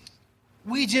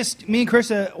 me and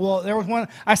Krista, well, there was one.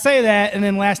 I say that, and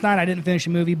then last night I didn't finish a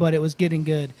movie, but it was getting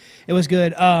good. It was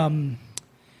good.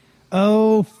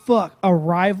 Oh, fuck.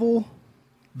 Arrival.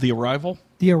 The Arrival.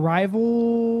 The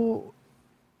Arrival.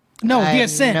 No, I The have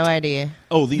Ascent. No idea.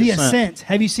 Oh, The Ascent.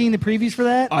 Have you seen the previews for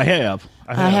that? I have.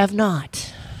 I have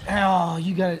not. Oh,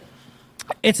 you got it.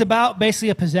 It's about basically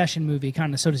a possession movie,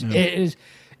 kind of. So to speak.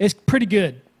 It's pretty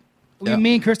good. Yeah.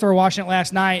 Me and Krista were watching it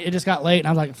last night. It just got late, and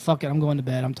I was like, "Fuck it, I'm going to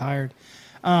bed. I'm tired."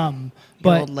 The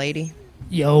But old lady.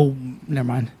 never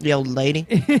mind. The old lady.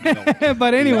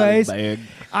 But anyways, Bag.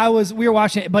 we were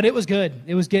watching it, but it was good.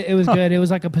 It was good. It was good. It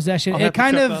was like a possession. I'll have It to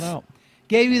kind check of that out.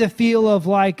 gave you the feel of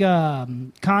like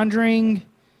Conjuring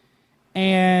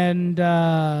and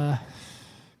The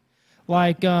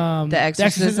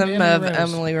Exorcism of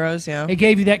Emily Rose. Yeah. It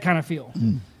gave you that kind of feel.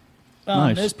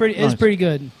 Nice. It's pretty. It's Nice. pretty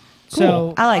good.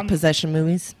 So I like possession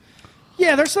movies.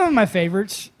 yeah, they're some of my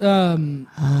favorites. I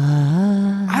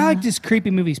like just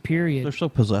creepy movies. Period. They're so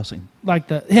possessing. Like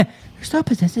they're so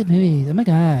possessive movies. Oh my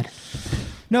god.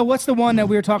 No, what's the one that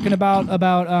we were talking about?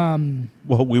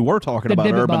 Well, we were talking The about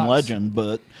Dybbuk urban box. legend,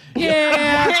 but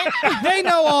Yeah, they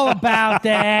know all about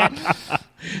that.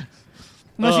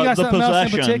 Unless you got the something else in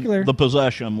possession, particular. the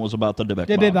possession was about the Dybbuk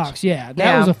The box. Big Box, yeah. That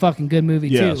Yeah. was a fucking good movie,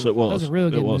 Yes, too. it was. That was a real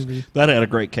good It was. movie. That had a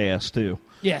great cast too.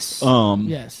 Yes.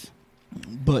 Yes.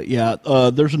 But yeah,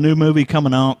 there's a new movie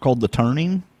coming out called The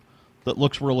Turning that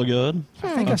looks really good.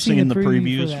 I think I've seen the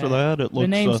previews for that. It looks the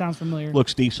name sounds familiar.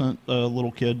 looks decent,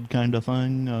 little kid kind of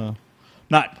thing.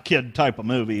 Not kid type of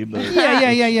movie, but yeah.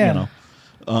 you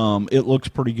know, it looks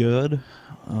pretty good.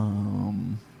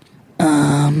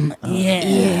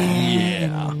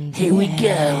 Here we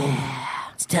go.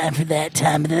 It's time for that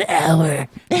time of the hour.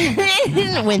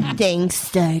 When things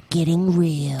start getting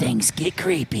real. Things get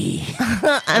creepy.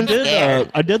 I'm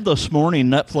scared. I did this morning.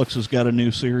 Netflix has got a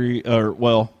new series, or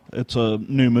well, it's a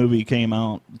new movie came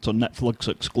out. It's a Netflix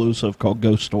exclusive called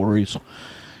Ghost Stories.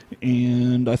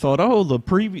 And I thought, oh, the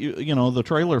preview, the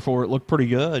trailer for it looked pretty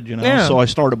good, Yeah. So I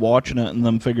started watching it and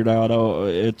then figured out, oh,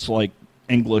 it's like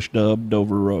English dubbed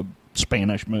over a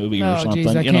Spanish movie or Oh, something.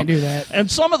 geez, I can't do that.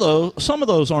 And some of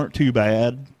those aren't too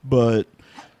bad, but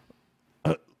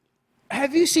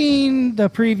Have you seen the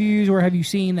previews or have you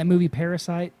seen that movie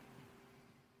Parasite?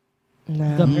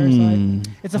 No. The Parasite?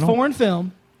 It's a I don't- foreign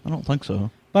film, I don't think so.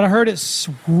 but I heard it's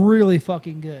really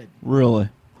fucking good. Really?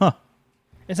 Huh.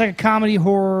 It's like a comedy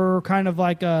horror, kind of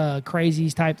like a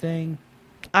Crazies type thing.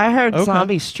 I heard Okay.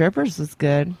 Zombie Strippers was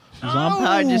good.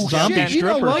 Zombie just Zombie joking. You know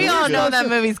Strippers. what? We all is know good. that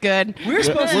movie's good. We're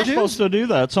supposed We're to do. supposed to do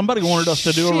that. Somebody wanted us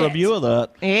to do a Shit. review of that.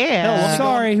 Yeah.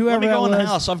 Sorry, Let whoever me that go in the was.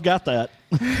 house. I've got that.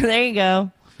 There you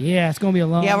go. Yeah, it's gonna be a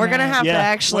long. Yeah, we're gonna night. have to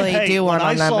actually do one when on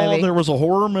I that saw movie. there was a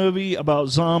horror movie about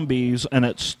zombies and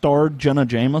it starred Jenna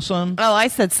Jameson. Oh, I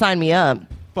said sign me up.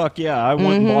 Fuck yeah, I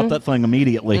went and bought that thing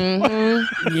immediately.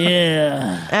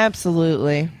 Yeah,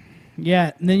 Absolutely.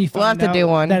 yeah. And then you We'll find have to out do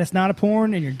one. that it's not a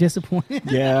porn, and you're disappointed.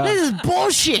 Yeah. This is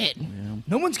bullshit.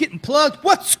 No one's getting plugged.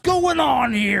 What's going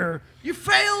on here? You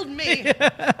failed me.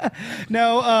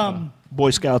 No, Boy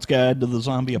Scout's Guide to the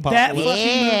Zombie Apocalypse. fucking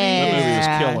movie That movie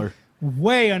Yeah. is killer.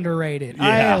 way underrated.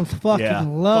 Yeah, I fucking yeah.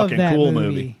 love Fucking that cool movie.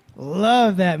 movie.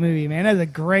 Love that movie, man. That's a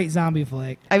great zombie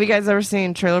flick. Have you guys ever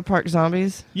seen Trailer Park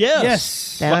Zombies? Yes.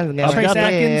 Yes. That was a good I've one. got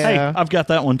that. Atkins. Hey, Yeah. I've got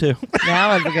that one too.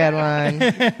 That was a good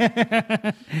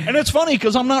one. And it's funny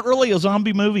because I'm not really a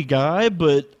zombie movie guy,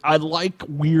 but I like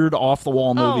weird off the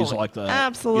wall movies Oh, like that.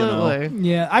 Absolutely.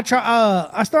 Yeah, I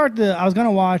was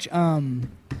gonna watch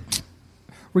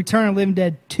Return of the Living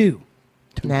Dead 2.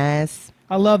 Nice.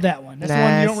 I love that one. That's the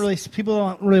one you don't Nice. really people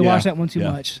don't really Yeah, watch that one too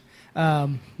yeah. much.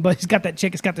 But he's got that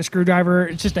chick. It's got the screwdriver.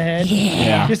 It's just a head.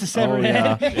 Yeah. Just a severed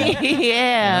yeah. head.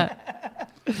 Yeah.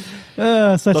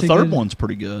 Such The a third good- one's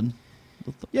pretty good.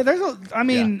 Yeah,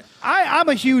 I'm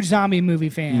a huge zombie movie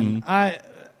fan.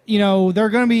 They're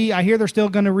gonna be. I hear they're still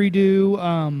gonna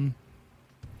redo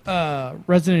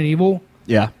Resident Evil.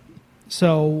 Yeah.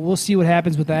 So we'll see what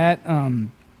happens with that.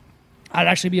 I'd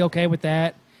actually be okay with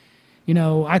that.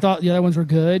 I thought the other ones were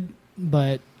good,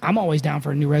 but I'm always down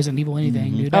for a new Resident Evil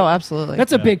anything, dude. Oh, absolutely.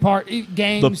 That's a big part.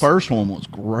 Games. The first one was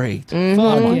great. Fuck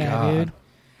my yeah, God. dude.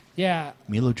 Yeah.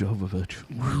 Mila Jovovich.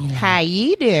 How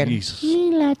you doing? Jesus.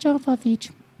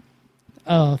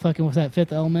 Oh, fucking what's that?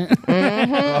 Fifth Element.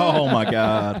 Oh my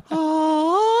God. Isn't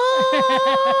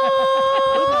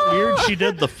that weird? She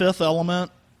did The Fifth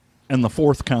Element and The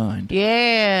Fourth Kind.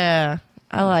 Yeah.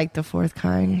 I like the fourth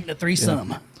kind. The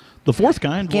threesome. The Fourth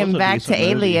Kind Getting was a back to decent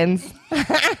movie. aliens.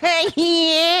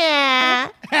 Yeah.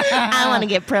 I want to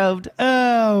get probed.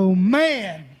 Oh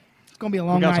man, it's gonna be a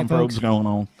long We got night, some folks. probes going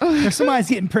on. There's somebody's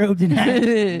getting probed tonight.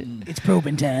 It's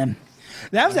probing time.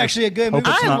 That was actually a good movie.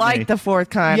 Hope it's I not me. like the fourth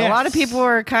kind. A lot of Yes. people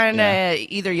were kind of Yeah.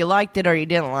 either you liked it or you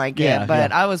didn't like Yeah, it, but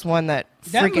yeah. I was one that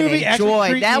That freaking movie actually enjoyed.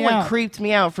 creeped That me one out. creeped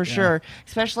me out for sure,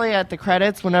 especially at the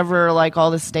credits whenever like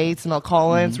all the states and all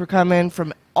call-ins were coming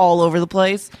from all over the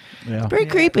place. Yeah. Pretty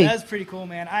creepy. That's pretty cool,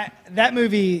 man. That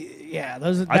movie, yeah.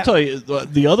 I tell you,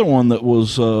 the other one that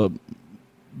was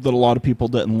that a lot of people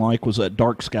didn't like was that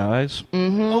Dark Skies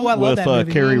Oh, I love with that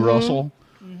movie. Kerry Russell.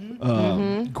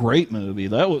 Great movie.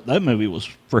 That movie was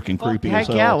freaking creepy heck as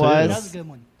hell. yeah, it too. was. That was a good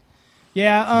one.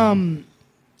 Yeah,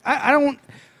 I don't.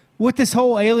 With this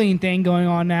whole alien thing going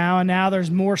on now, and now there's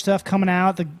more stuff coming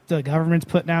out. The government's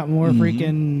putting out more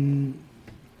freaking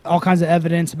all kinds of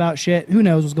evidence about shit. Who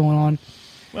knows what's going on?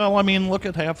 Well, I mean, look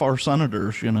at half our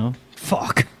senators. You know,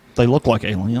 Fuck. they look like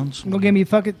aliens. Don't give me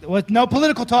fucking no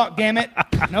political talk. Damn it!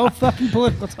 No fucking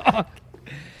political talk.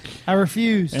 I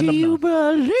refuse. And I'm not-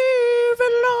 believe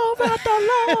in love at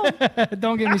the love?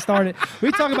 Don't get me started.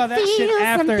 We talk about that shit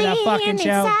after that fucking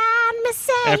show.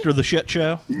 After the shit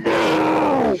show.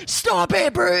 Stop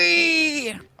it,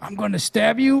 Bree! I'm going to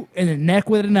stab you in the neck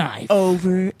with a knife.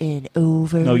 Over and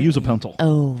over. No, use a pencil.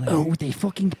 Over. Oh, with a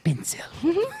fucking pencil.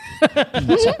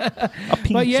 A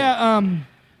But yeah,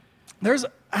 there's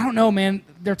I don't know, man.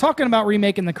 They're talking about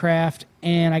remaking The Craft,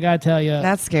 and I gotta tell you,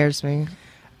 That scares me.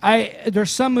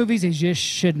 there's some movies they just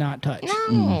should not touch,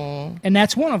 No. and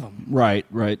that's one of them. Right.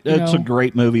 It's know. a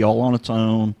great movie all on its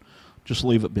own. Just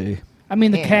leave it be. I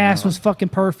mean, the Yeah. cast was fucking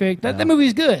perfect. That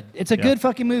movie's good. It's a Yeah. good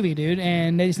fucking movie, dude,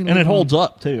 and they just need to And it leave holds alone.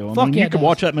 up too. I Fuck mean, yeah, you it could does.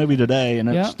 watch that movie today,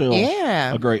 and Yeah. it's still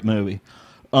Yeah. a great movie.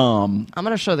 I'm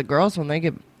going to show the girls when they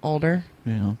get older.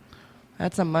 Yeah.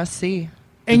 That's a must see.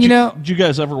 And you know, Did you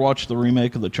guys ever watch the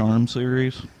remake of the Charm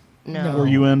series? No. Were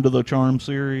you into the Charm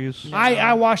series?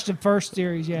 I watched the first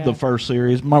series. Yeah, The first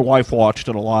series. My wife watched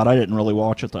it a lot. I didn't really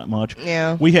watch it that much.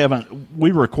 Yeah.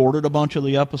 We recorded a bunch of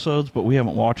the episodes, but we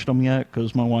haven't watched them yet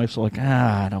because my wife's like,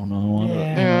 I don't know.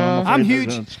 Yeah. I'm I'm afraid huge-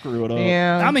 they're gonna Screw it up.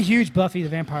 Yeah. I'm a huge Buffy the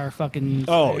Vampire fucking.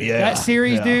 Oh yeah. that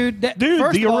series, Yeah. dude. Dude,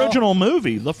 first the of all- original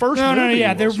movie, the first No, movie.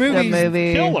 yeah, their was movies. The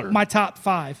movie. killer. My top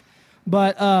 5,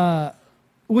 but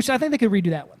which I think they could redo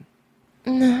that one.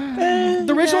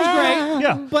 The original's great.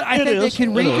 Yeah, But I it think they is.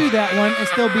 can It redo is. that one and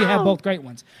still have both great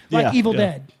ones. Like Yeah, Evil yeah.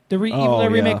 Dead. The Evil Oh,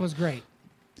 Dead remake yeah. was great.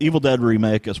 Evil Dead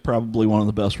remake is probably one of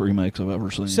the best remakes I've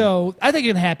ever seen. So I think it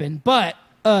can happen. But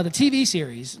the TV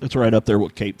series, it's right up there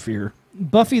with Cape Fear.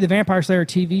 Buffy the Vampire Slayer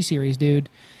TV series, dude.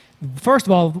 First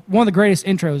of all, one of the greatest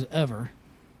intros ever.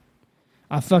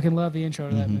 I fucking love the intro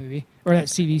to that movie or that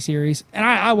TV series, and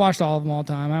I watched all of them all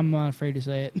the time. I'm not afraid to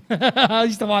say it. I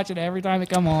used to watch it every time it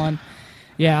come on.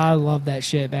 Yeah, I loved that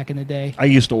shit back in the day. I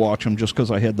used to watch them just because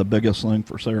I had the biggest thing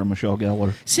for Sarah Michelle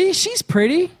Gellar. See, she's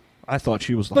pretty, I thought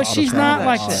she was the but hottest she's guy not on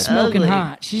like the planet. smoking Ugly.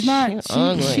 hot. She's not. She's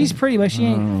ugly. She's pretty, but she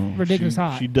ain't ridiculous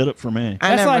hot. She did it for me.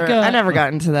 I That's never, like, I never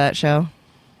got into that show.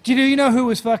 Do you know who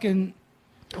was fucking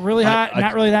really hot? I-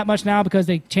 Not really that much now because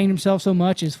they changed themselves so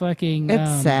much. Is fucking.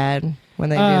 It's sad when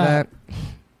they do uh, that.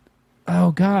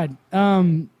 Oh God,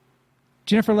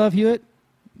 Jennifer Love Hewitt.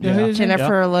 You know who Yeah. it is?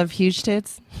 Jennifer Love Huge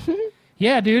Tits.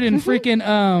 Yeah, dude, and freaking.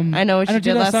 I know what you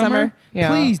did last summer. Yeah.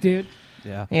 Please, dude,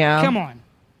 Yeah. Yeah. come on.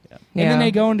 Yeah. And then they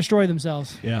go and destroy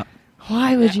themselves. Yeah.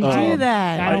 Why would you do I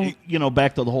that?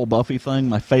 back to the whole Buffy thing.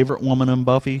 My favorite woman in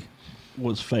Buffy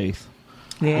was Faith,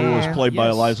 who was played by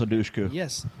Yes. Eliza Dushku.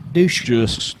 Yes, douche.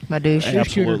 Just My douche.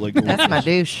 absolutely That's gorgeous. my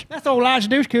douche. That's old Elijah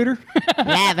douche cooter.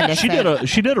 Lavender.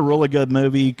 She did a really good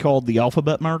movie called The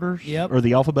Alphabet Murders. Yep. Or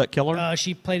The Alphabet Killer.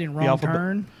 She played in Wrong Alphabet-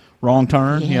 Turn. Wrong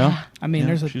Turn. Yeah. I mean, Yeah,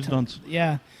 there's a she's ton- done.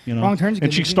 Yeah, You know, Wrong Turn's a good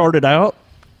and she movie. started out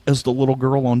as the little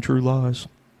girl on True Lies.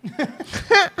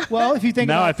 Well, if you think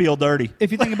Now about, I feel dirty.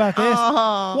 if you think about this,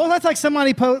 well, that's like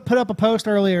somebody put up a post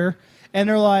earlier, and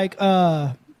they're like,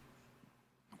 oh,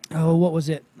 what was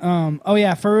it? Oh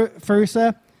yeah,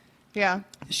 Farousa Yeah.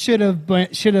 should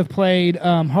have played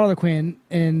Harlequin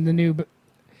in the new.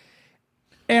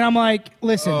 And I'm like,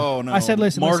 listen. Oh, no. I said,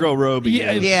 listen. Margot listen. Robbie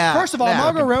is- Yeah. First of all, Yeah.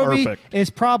 Margot Robbie Perfect. is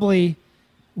probably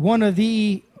one of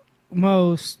the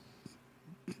most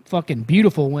fucking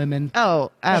beautiful women.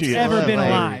 Oh, She absolutely. is ever been very,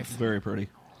 alive. Very pretty.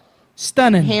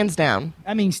 Stunning. Hands down.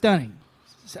 I mean, stunning.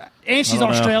 And she's I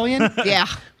don't know. Australian Yeah.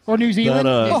 or New Zealand.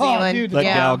 That, New Oh, Zealand. dude. That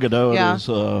Yeah. Gal Gadot Yeah. is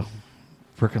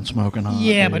freaking smoking hot.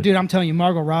 Yeah, but dude, I'm telling you,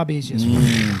 Margot Robbie is just.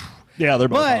 Yeah, they're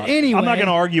both But hot. anyway- I'm not going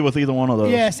to argue with either one of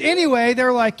those. Yes. Anyway,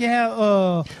 they're like, yeah,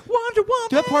 Wonder Woman.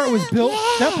 that part was built.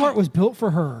 That part was built for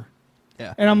her.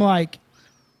 Yeah. And I'm like,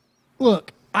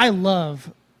 look, I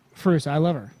love Farousa. I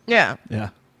love her, Yeah. Yeah.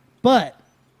 but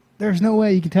there's no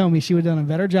way you can tell me she would have done a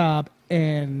better job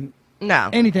in No.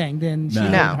 anything than she No.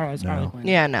 did No. in Harley Quinn.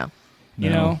 Yeah, no. You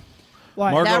No. know,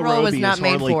 like Margot That role was Robbie not as made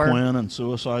Harley for her. Quinn and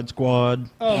Suicide Squad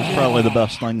Oh, was yeah. probably the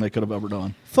best thing they could have ever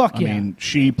done. Fuck I yeah. mean,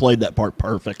 she played that part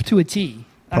perfect. to a T.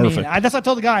 I mean, Perfect. that's what I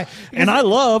told the guy. And I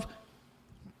love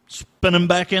spinning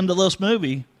back into this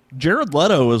movie. Jared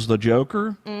Leto as the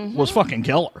Joker was fucking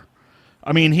killer.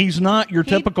 I mean, he's not your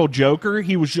typical Joker.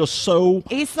 He was just so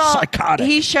psychotic.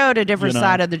 He showed a different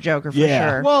side of the Joker for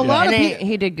sure. Well, a lot of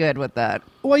he did good with that.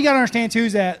 Well, you got to understand too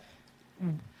is that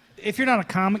if you're not a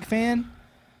comic fan,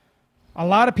 a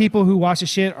lot of people who watch the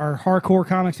shit are hardcore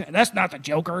comics fans. That's not the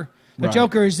Joker. The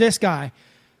Joker is this guy.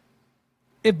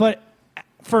 But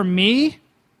for me,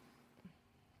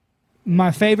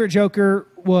 my favorite Joker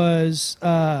was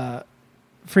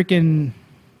freaking,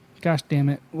 gosh damn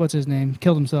it, what's his name?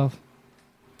 Killed himself.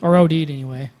 Or OD'd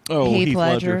anyway. Oh, Heath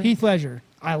Ledger. Heath Ledger.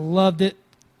 I loved it.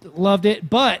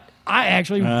 But I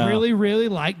actually really, really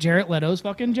liked Jared Leto's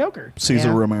fucking Joker.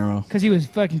 Cesar Romero. Because he was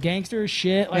fucking gangster as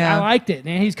shit. Like, I liked it,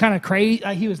 man. He's kind of crazy.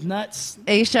 He was nuts.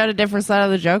 He showed a different side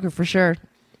of the Joker for sure.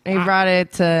 He brought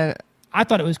it to... I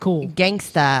thought it was cool.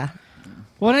 Gangsta.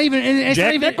 Well, not even... It's Jack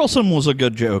not even, Nicholson was a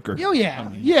good Joker. Oh,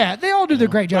 yeah. Yeah, they all do their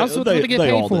great jobs. That's what they get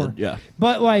paid for. Did, yeah.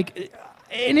 But, like...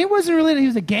 And it wasn't really that he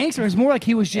was a gangster. It was more like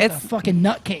he was just a fucking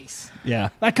nutcase. Yeah.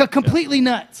 Like, completely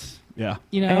nuts. Yeah.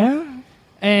 You know? Yeah.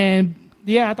 And,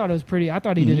 yeah, I thought it was pretty... I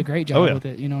thought he did a great job with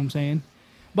it. You know what I'm saying?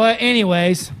 But,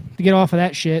 anyways, to get off of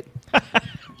that shit...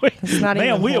 It's not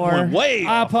even we horror. went way.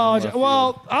 I apologize.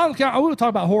 Well, I will talk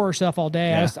about horror stuff all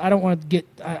day. Yeah. I don't want to get...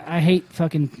 I hate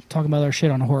fucking talking about other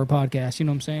shit on a horror podcast. You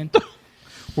know what I'm saying?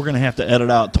 We're going to have to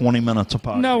edit out 20 minutes of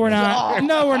podcast. No, we're not.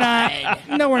 No, we're not.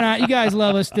 No, we're not. You guys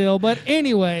love us still. But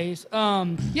anyways,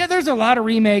 yeah, there's a lot of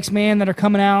remakes, man, that are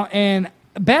coming out. And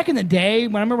back in the day,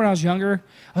 when I was younger,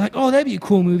 I was like, oh, that'd be a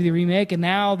cool movie to remake. And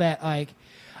now that, like,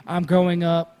 I'm growing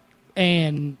up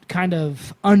and kind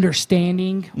of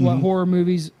understanding what horror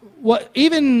movies, what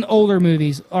even older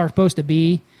movies are supposed to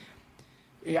be,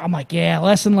 I'm like, yeah,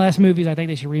 less and less movies I think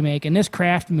they should remake. And this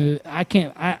Craft movie,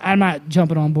 I'm not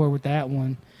jumping on board with that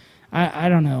one. I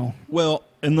don't know. Well,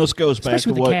 and this goes back especially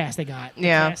to with what... the cast they got. The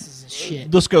cast is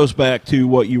shit. This goes back to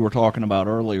what you were talking about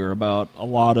earlier about a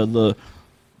lot of the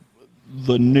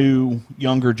new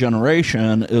younger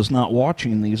generation is not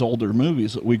watching these older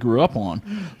movies that we grew up on.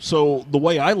 So the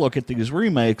way I look at these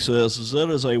remakes is it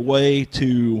is a way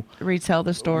to retell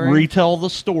the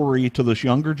story to this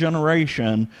younger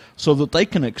generation so that they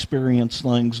can experience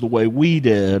things the way we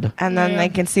did. And then they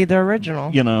can see the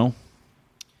original. You know?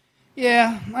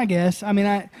 Yeah, I guess. I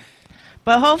mean,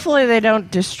 But hopefully they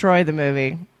don't destroy the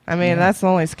movie. I mean, that's the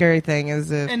only scary thing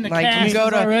is if like you go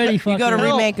to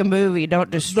remake a movie, don't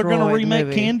destroy. They're going to remake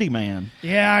the movie. Candyman.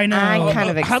 Yeah, I know. I'm kind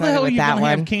of excited How the hell are with you that going to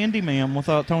have one. Candyman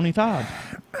without Tony Todd?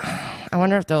 I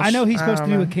wonder if they'll. I know he's supposed to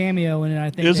do a cameo in it.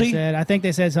 I think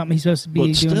they said something he's supposed to be but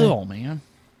doing. Still, man.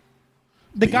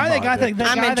 The guy that got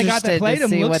I'm interested that played to him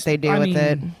see looks, what they do with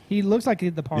it. He looks like he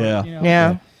did the part. Yeah. You know?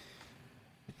 Yeah.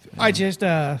 I just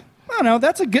I don't know.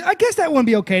 That's a good. I guess that would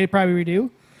be okay to probably redo.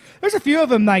 There's a few of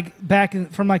them like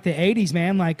from like the 80s,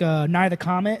 man. Like Night of the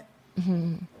Comet.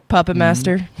 Puppet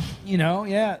Master. You know,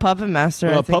 yeah. Puppet Master.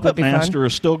 I think Puppet would be Master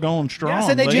is still going strong. Yeah,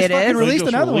 so they just fucking released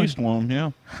another released one.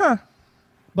 Yeah. Huh.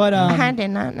 But I did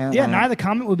not know. Yeah, that. Night of the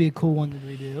Comet would be a cool one to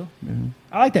redo. Yeah.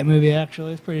 I like that movie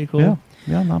actually. It's pretty cool.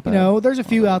 Yeah, not bad. You know, there's a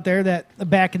few out there that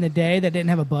back in the day that didn't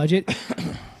have a budget.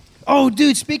 Oh,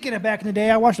 dude! Speaking of back in the day,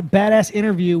 I watched a badass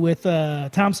interview with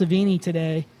Tom Savini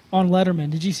today on Letterman.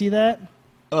 Did you see that?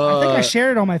 I think I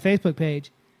shared it on my Facebook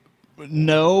page.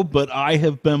 No, but I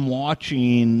have been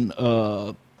watching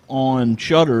on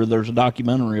Shudder. There's a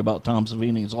documentary about Tom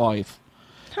Savini's life,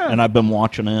 and I've been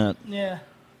watching it. Yeah.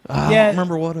 I don't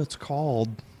remember what it's called.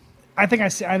 I think I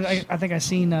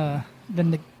seen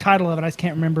the title of it. I just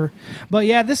can't remember. But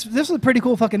yeah, this was a pretty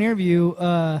cool fucking interview.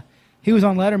 He was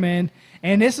on Letterman,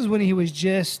 and this is when he was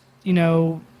just you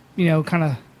know kind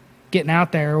of getting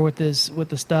out there with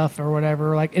the stuff or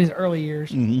whatever, like in his early years.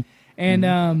 Mm-hmm.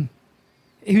 And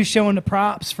he was showing the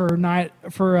props for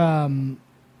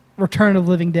Return of the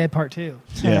Living Dead Part 2.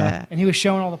 Yeah. And he was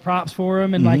showing all the props for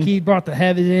him, and like he brought the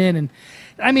heavies in, and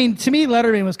I mean, to me,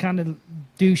 Letterman was kind of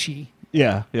douchey.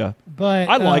 Yeah, yeah. But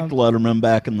I liked Letterman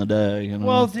back in the day. You know?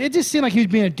 Well, it just seemed like he was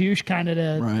being a douche kind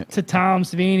of to Tom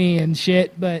Savini and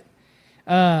shit. But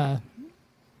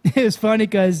it was funny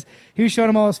because he was showing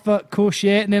him all this cool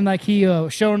shit, and then like he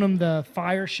showing him the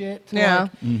fire shit. Yeah.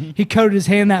 Like, he coated his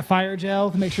hand in that fire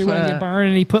gel to make sure he wouldn't get burned,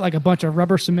 and he put like a bunch of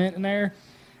rubber cement in there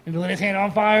and lit his hand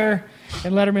on fire.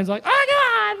 And Letterman's like, "Oh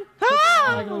God!"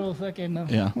 Like a little fucking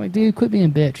I'm like, dude, quit being a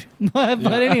bitch. But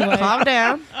anyway, calm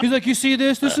down. He's like, "You see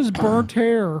this? This is burnt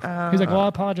hair." He's like, "Well, I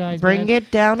apologize." Bring man.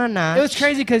 it down a notch. It was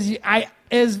crazy because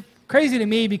is crazy to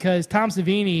me because Tom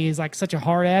Savini is like such a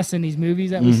hard ass in these movies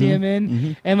that we see him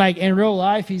in, and like in real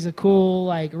life, he's a cool,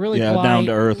 like really polite, down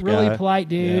to earth, really guy. polite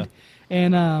dude. Yeah.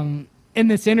 And in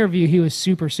this interview, he was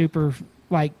super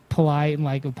like polite and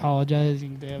like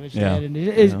apologizing to him and shit. And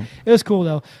it was cool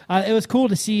though. It was cool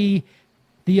to see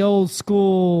the old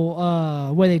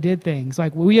school way they did things.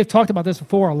 Like we have talked about this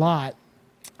before a lot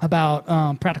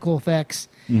about practical effects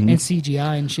and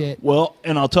CGI and shit. Well,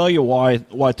 and I'll tell you why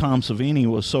Tom Savini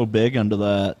was so big into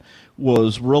that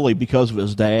was really because of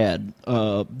his dad.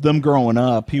 Them growing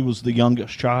up, he was the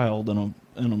youngest child in a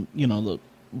the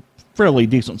fairly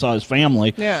decent sized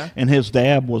family. Yeah. And his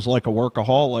dad was like a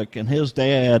workaholic, and his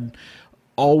dad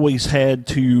always had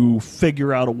to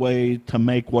figure out a way to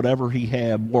make whatever he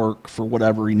had work for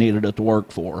whatever he needed it to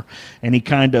work for. And he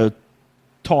kind of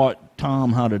taught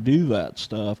Tom how to do that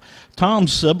stuff.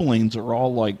 Tom's siblings are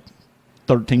all like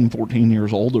 13, 14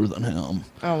 years older than him.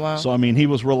 Oh, wow. So, I mean, he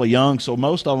was really young. So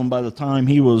most of them, by the time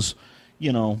he was,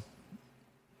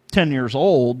 10 years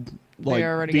old,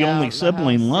 like the only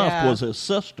sibling left was his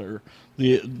sister.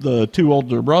 The two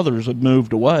older brothers had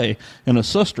moved away, and his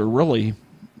sister really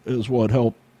is what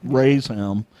helped raise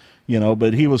him.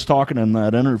 But he was talking in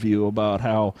that interview about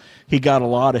how he got a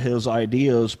lot of his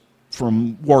ideas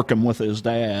from working with his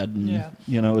dad. And,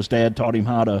 his dad taught him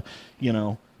how to,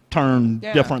 turn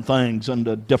different things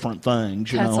into different things,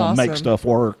 That's and make awesome. stuff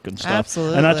work and stuff.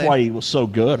 Absolutely. And that's why he was so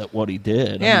good at what he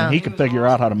did. Yeah. I mean, he could figure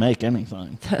out how to make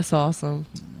anything. That's awesome.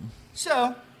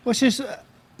 So let's just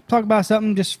talk about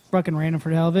something just fucking random for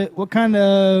the hell of it. What kind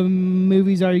of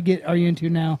movies are you into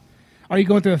now? Are you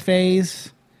going through a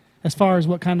phase as far as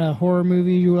what kind of horror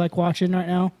movie you like watching right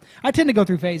now? I tend to go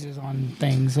through phases on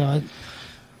things.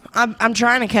 I'm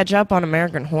trying to catch up on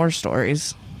American Horror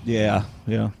Stories. Yeah,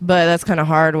 yeah. But that's kind of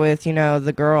hard with,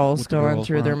 the girls With the going girls,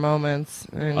 through right. their moments.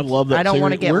 And I love that. I don't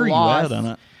want to series. get Where lost. are you at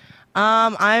on it?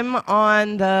 I'm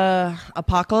on the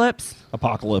Apocalypse.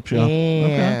 Apocalypse, yeah.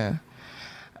 Yeah. See,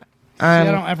 I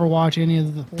don't ever watch any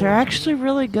of the. They're actually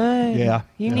really good. Yeah,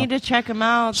 You yeah. need to check them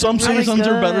out. Some They're really seasons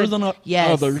are better good. than Yes.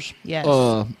 others. Yes.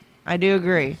 Uh, I do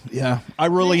agree. yeah. I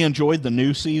really enjoyed the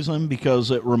new season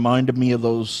because it reminded me of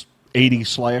those 80s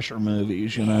slasher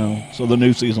movies, So the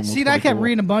new season was See, I pretty kept cool.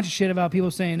 reading a bunch of shit about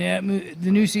people saying that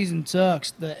the new season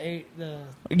sucks.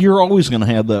 You're always going to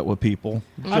have that with people.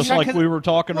 Just trying- like we were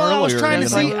talking Well, earlier. I was trying to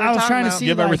That's what see. we were I was talking trying to about. see.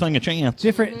 Give like, everything a chance.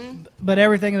 different, but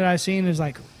everything that I've seen is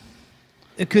like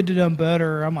it could have done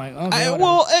better. I'm like, okay,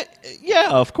 whatever. Yeah,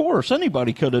 of course.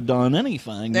 Anybody could have done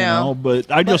anything, Yeah.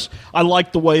 But I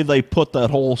like the way they put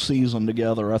that whole season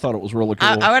together. I thought it was really cool.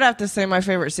 I would have to say my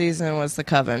favorite season was The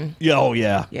Coven. Yeah, oh,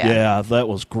 yeah. Yeah. Yeah, that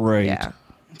was great. Yeah.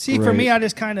 See, for Right. me, I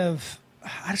just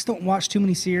don't watch too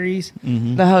many series.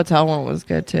 The hotel one was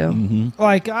good too.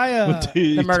 Like I,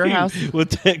 The Murder House.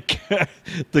 With that guy,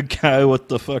 the guy with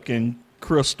the fucking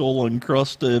crystal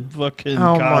encrusted fucking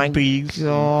Oh my codpiece.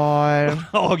 god.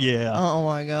 Oh, yeah. Oh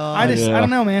my god. I Yeah. don't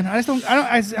know, man. I don't.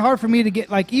 It's hard for me to get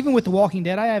like even with The Walking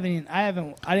Dead. I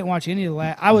didn't watch any of the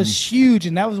last. I was huge,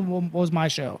 and that was my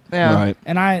show. yeah. Right.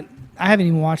 And I haven't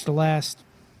even watched the last.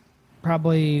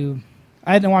 Probably,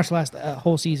 I hadn't watched the last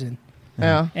whole season,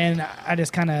 Yeah. and I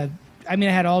just kind of. I mean,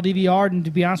 I had all DVR'd, and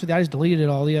to be honest with you, I just deleted it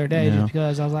all the other day Yeah. just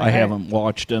because I was like, I haven't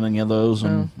watched any of those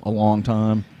in a long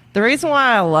time. The reason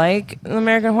why I like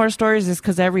American Horror Stories is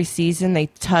because every season they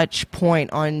touch point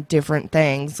on different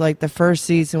things. Like the first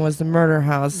season was the Murder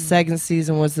House, second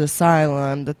season was the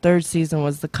Asylum, the third season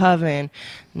was the Coven,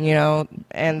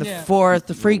 and the fourth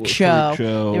the Freak Show. They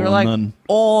were and like then-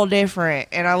 all different,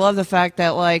 and I love the fact that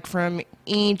like from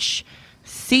each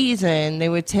season they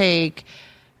would take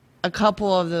a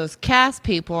couple of those cast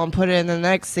people and put it in the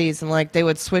next season. Like they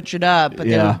would switch it up, but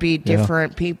they Yeah, would be yeah.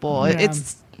 different people. Yeah.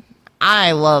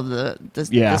 I love the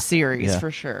series Yeah.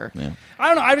 for sure. Yeah. I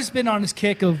don't know. I've just been on this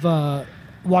kick of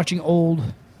watching old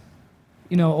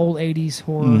 80s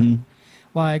horror.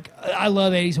 Like I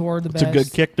love 80s horror the It's best. a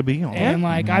good kick to be on. And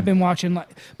like I've been watching but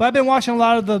I've been watching a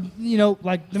lot of the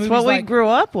like the It's movies what we like grew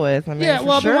up with. I mean, yeah. for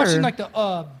Well, I've been sure. watching like the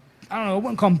I don't know. I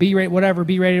wouldn't call them B-rated, whatever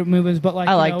B-rated movies, but like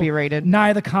I like B-rated.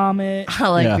 Night of the Comet, I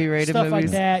like Yeah. B-rated stuff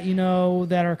movies. like that.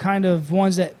 That are kind of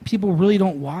ones that people really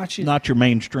don't watch. Not your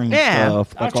mainstream Yeah.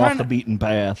 stuff, I was like off trying the to- beaten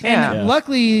path. And Yeah.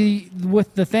 luckily,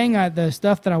 with the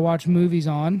stuff that I watch movies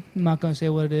on, I'm not going to say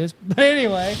what it is, but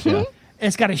anyway,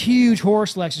 it's got a huge horror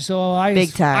selection. So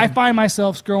Big time. I find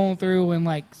myself scrolling through and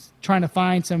like trying to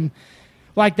find some,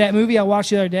 like that movie I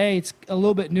watched the other day. It's a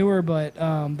little bit newer, but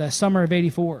the Summer of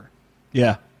 '84.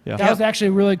 Yeah. Yeah. That was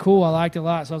actually really cool. I liked it a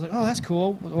lot. So I was like, oh, that's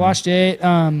cool. Watched it.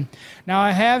 Now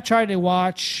I have tried to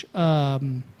watch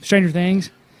Stranger Things.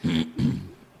 I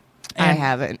And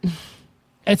haven't.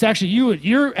 It's actually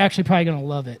you're actually probably gonna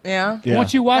love it. Yeah. Yeah.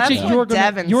 Once you watch That's it, what you're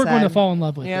Devin going to said. fall in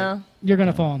love with Yeah. it. You're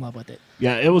gonna fall in love with it.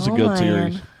 Yeah, it was a Oh, good man.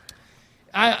 series.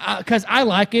 Because I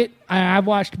like it. I've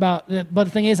watched but the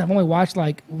thing is, I've only watched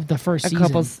like the first A season,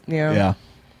 couple. Yeah. Yeah.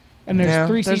 and there's Yeah,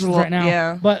 3 there's a seasons lot- right now.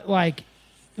 yeah. But like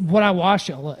what I watched,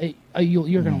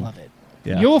 you're gonna love it.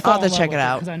 Yeah. You'll fall I'll have to in love check with it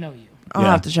out. because I know you. I'll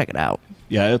Yeah. have to check it out.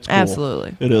 Yeah, it's cool.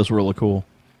 Absolutely. It is really cool.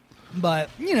 But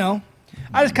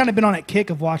I just kind of been on that kick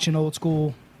of watching old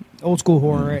school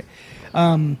horror.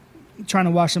 Right? Trying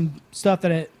to watch some stuff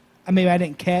that maybe I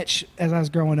didn't catch as I was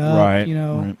growing up. Right.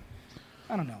 Right.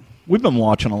 I don't know. We've been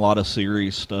watching a lot of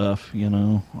series stuff,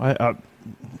 I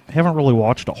haven't really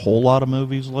watched a whole lot of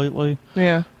movies lately.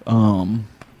 Yeah.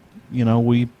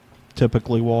 We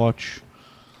typically watch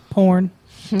Porn.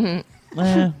 good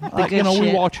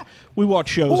we watch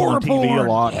shows Horror on TV porn. a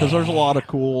lot because there's a lot of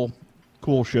cool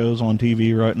shows on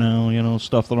TV right now,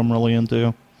 stuff that I'm really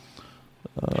into.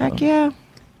 Heck yeah.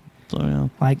 So yeah.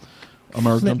 Like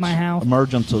Emergence. Flip My House.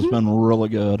 Emergence has been really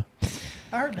good.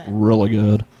 I heard that. Really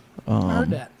good. I heard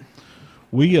that.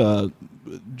 We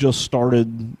just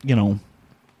started,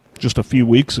 just a few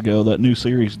weeks ago, that new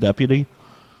series Deputy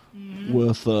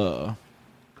with Stephen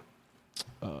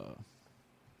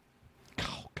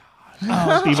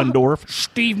Dorff.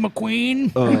 Steve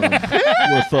McQueen.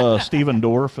 With Stephen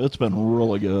Dorff. It's been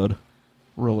really good.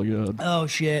 Really good. Oh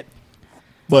shit.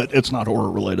 But it's not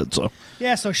horror related, so.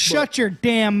 Yeah. So shut your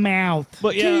damn mouth.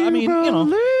 But yeah, I mean,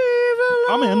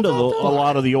 I'm into a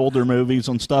lot of the older movies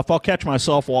and stuff. I'll catch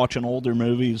myself watching older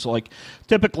movies. Like,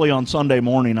 typically on Sunday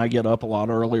morning, I get up a lot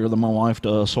earlier than my wife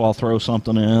does, so I'll throw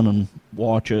something in and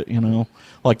watch it,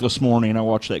 Like this morning, I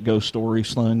watched that Ghost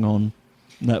Stories thing on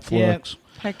Netflix.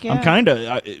 Heck yeah.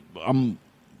 I'm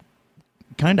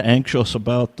kind of anxious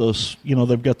about this.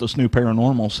 They've got this new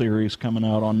paranormal series coming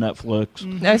out on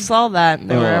Netflix. I saw that.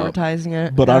 They were advertising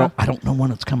it. But Yeah. I don't know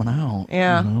when it's coming out.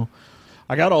 Yeah.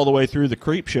 I got all the way through the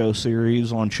Creep Show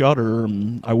series on Shudder,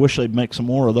 and I wish they'd make some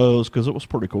more of those because it was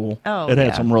pretty cool. Oh, it had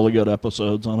yeah. some really good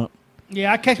episodes on it.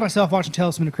 Yeah, I catch myself watching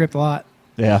Tales from the Crypt a lot.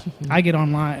 Yeah. I get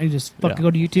online and just fucking Yeah.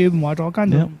 go to YouTube and watch all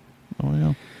kinds of Yeah. them. Oh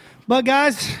yeah. But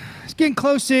guys, it's getting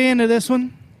close to the end of this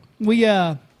one. We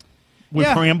Yeah.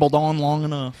 rambled on long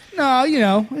enough.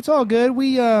 No, it's all good.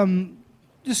 We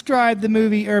described the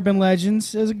movie Urban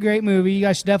Legends. It was a great movie. You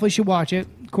guys definitely should watch it.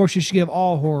 Of course, you should give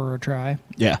all horror a try.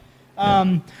 Yeah.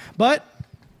 But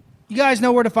you guys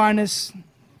know where to find us.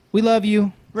 We love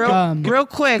you. Real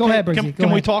quick. Go ahead, Brizzy.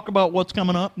 Can we talk about what's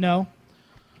coming up? No.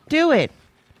 Do it.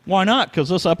 Why not? Because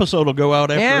this episode will go out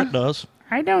after Yeah. it does.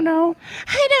 I don't know.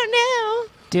 I don't know.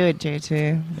 Do it,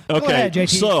 JT. Okay. ahead,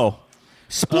 JT. So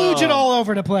Splooge it all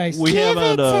over the place. we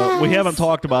haven't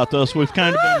talked about this. We've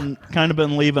kind of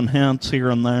been leaving hints here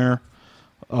and there.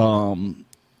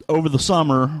 Over the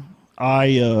summer,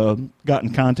 I got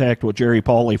in contact with Jerry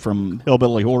Pauly from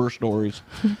Hillbilly Horror Stories.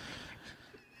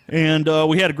 And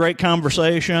we had a great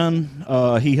conversation.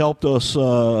 He helped us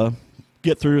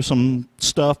get through some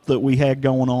stuff that we had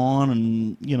going on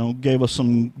and, gave us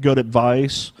some good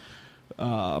advice.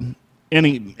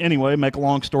 Anyway, make a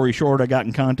long story short, I got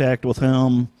in contact with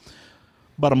him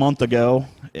about a month ago,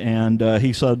 and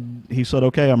he said,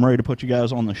 okay, I'm ready to put you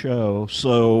guys on the show.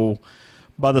 So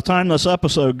by the time this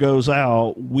episode goes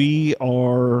out, we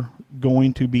are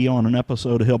going to be on an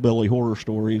episode of Hillbilly Horror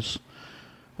Stories.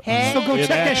 Hey. So go check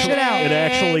that shit out. It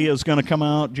actually is going to come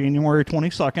out January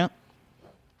 22nd.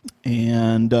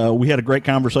 And we had a great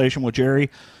conversation with Jerry.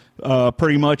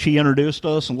 Pretty much he introduced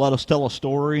us and let us tell a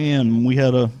story, and we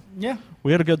had a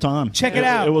good time. Check it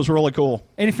out. It was really cool.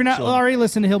 And if you're not already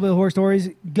listening to Hillbilly Horror Stories,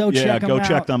 go check them out. Go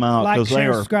check them out Like, because they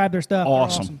share, are subscribe their stuff.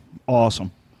 They're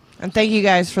awesome. And thank you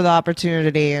guys for the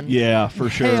opportunity and Yeah, for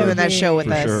sure. doing that show with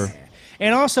For us. sure.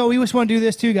 And also, we just want to do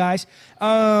this too, guys.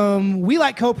 We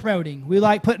like co-promoting. We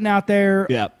like putting out there.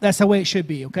 Yeah. That's the way it should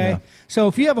be, okay? Yeah. So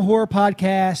if you have a horror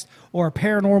podcast or a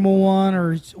paranormal one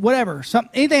or whatever,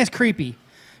 anything that's creepy,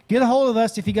 get a hold of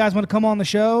us if you guys want to come on the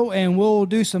show, and we'll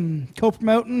do some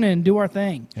co-promoting and do our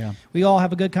thing. Yeah. We all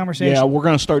have a good conversation. Yeah, we're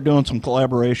going to start doing some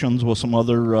collaborations with some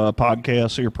other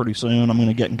podcasts here pretty soon. I'm going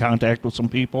to get in contact with some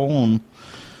people and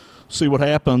see what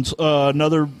happens.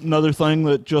 Another thing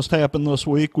that just happened this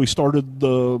week, we started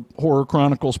the Horror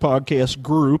Chronicles podcast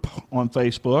group on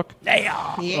Facebook.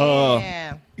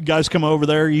 Yeah. You guys come over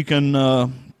there. You can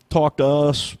talk to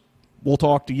us. We'll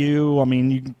talk to you. I mean,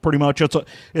 you can pretty much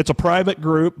it's a private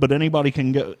group, but anybody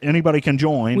can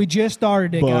join. We just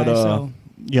started it, but guys. So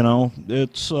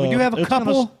it's we do have a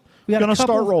couple. We got Going a to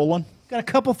couple, start rolling. Got a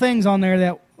couple things on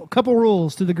there a couple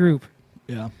rules to the group.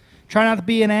 Yeah. Try not to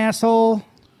be an asshole.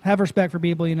 Have respect for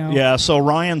people, you know. Yeah, so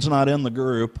Ryan's not in the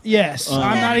group. Yes,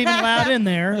 I'm not even allowed in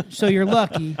there, so you're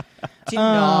lucky.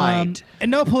 Denied. And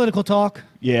no political talk.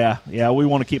 Yeah, we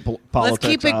want to keep politics Let's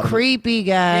keep it out of creepy,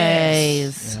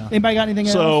 guys. Yeah. Anybody got anything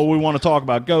So else? we want to talk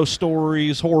about ghost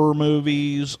stories, horror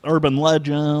movies, urban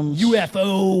legends,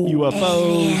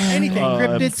 UFOs, Anything,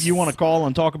 cryptids. If you want to call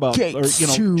and talk about, or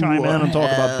chime in and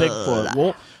talk about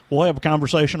Bigfoot, we'll have a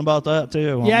conversation about that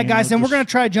too. Yeah, guys, and we're going to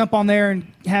try to jump on there and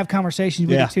have conversations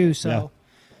with Yeah, you too. So, yeah.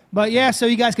 But yeah, so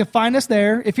you guys can find us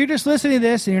there. If you're just listening to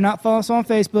this and you're not following us on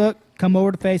Facebook, come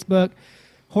over to Facebook,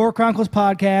 Horror Chronicles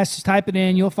Podcast. Just type it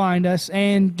in, you'll find us,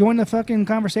 and join the fucking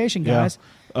conversation, guys.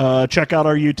 Check out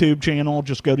our YouTube channel.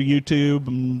 Just go to YouTube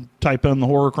and type in the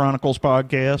Horror Chronicles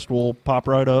Podcast. We'll pop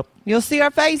right up. You'll see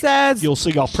our faces. You'll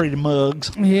see our pretty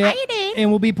mugs. Yeah, and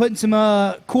we'll be putting some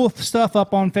cool stuff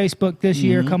up on Facebook this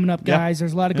year coming up, Yeah. guys.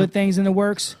 There's a lot of good things in the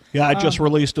works. Yeah, I just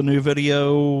released a new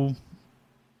video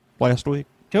last week.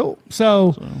 Cool.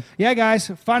 So, yeah, guys,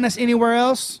 find us anywhere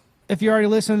else. If you already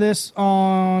listen to this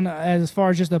on as far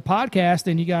as just a podcast,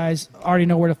 then you guys already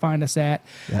know where to find us at.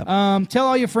 Yep. Tell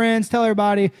all your friends, tell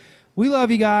everybody. We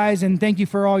love you guys, and thank you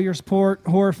for all your support,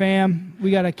 Horror Fam.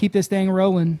 We got to keep this thing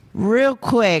rolling. Real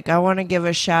quick, I want to give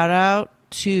a shout out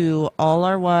to all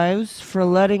our wives for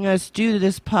letting us do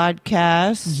this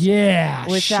podcast. Yeah.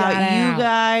 Without shout you out.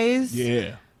 guys,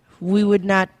 Yeah. we would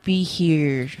not be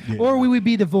here. Or we would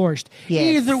be divorced.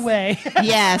 Yes. Either way.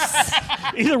 Yes,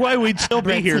 Either way, we'd still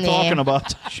be here Brittany. talking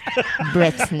about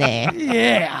Brittany.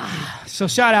 Yeah. So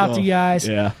shout out to you guys.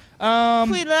 Yeah.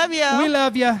 We love you. We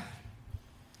love you.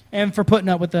 And for putting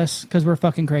up with us because we're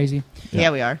fucking crazy.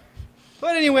 Yeah, we are.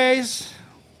 But anyways,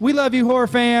 we love you, Horror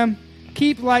Fam.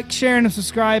 Keep sharing, and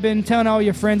subscribing, telling all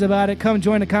your friends about it. Come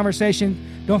join the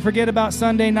conversation. Don't forget about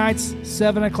Sunday nights,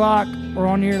 7 o'clock. We're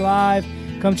on here live.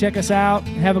 Come check us out.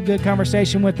 Have a good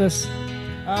conversation with us.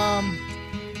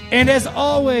 And as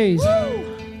always,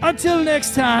 until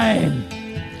next time,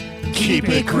 Keep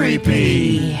it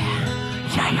creepy.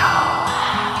 Yeah.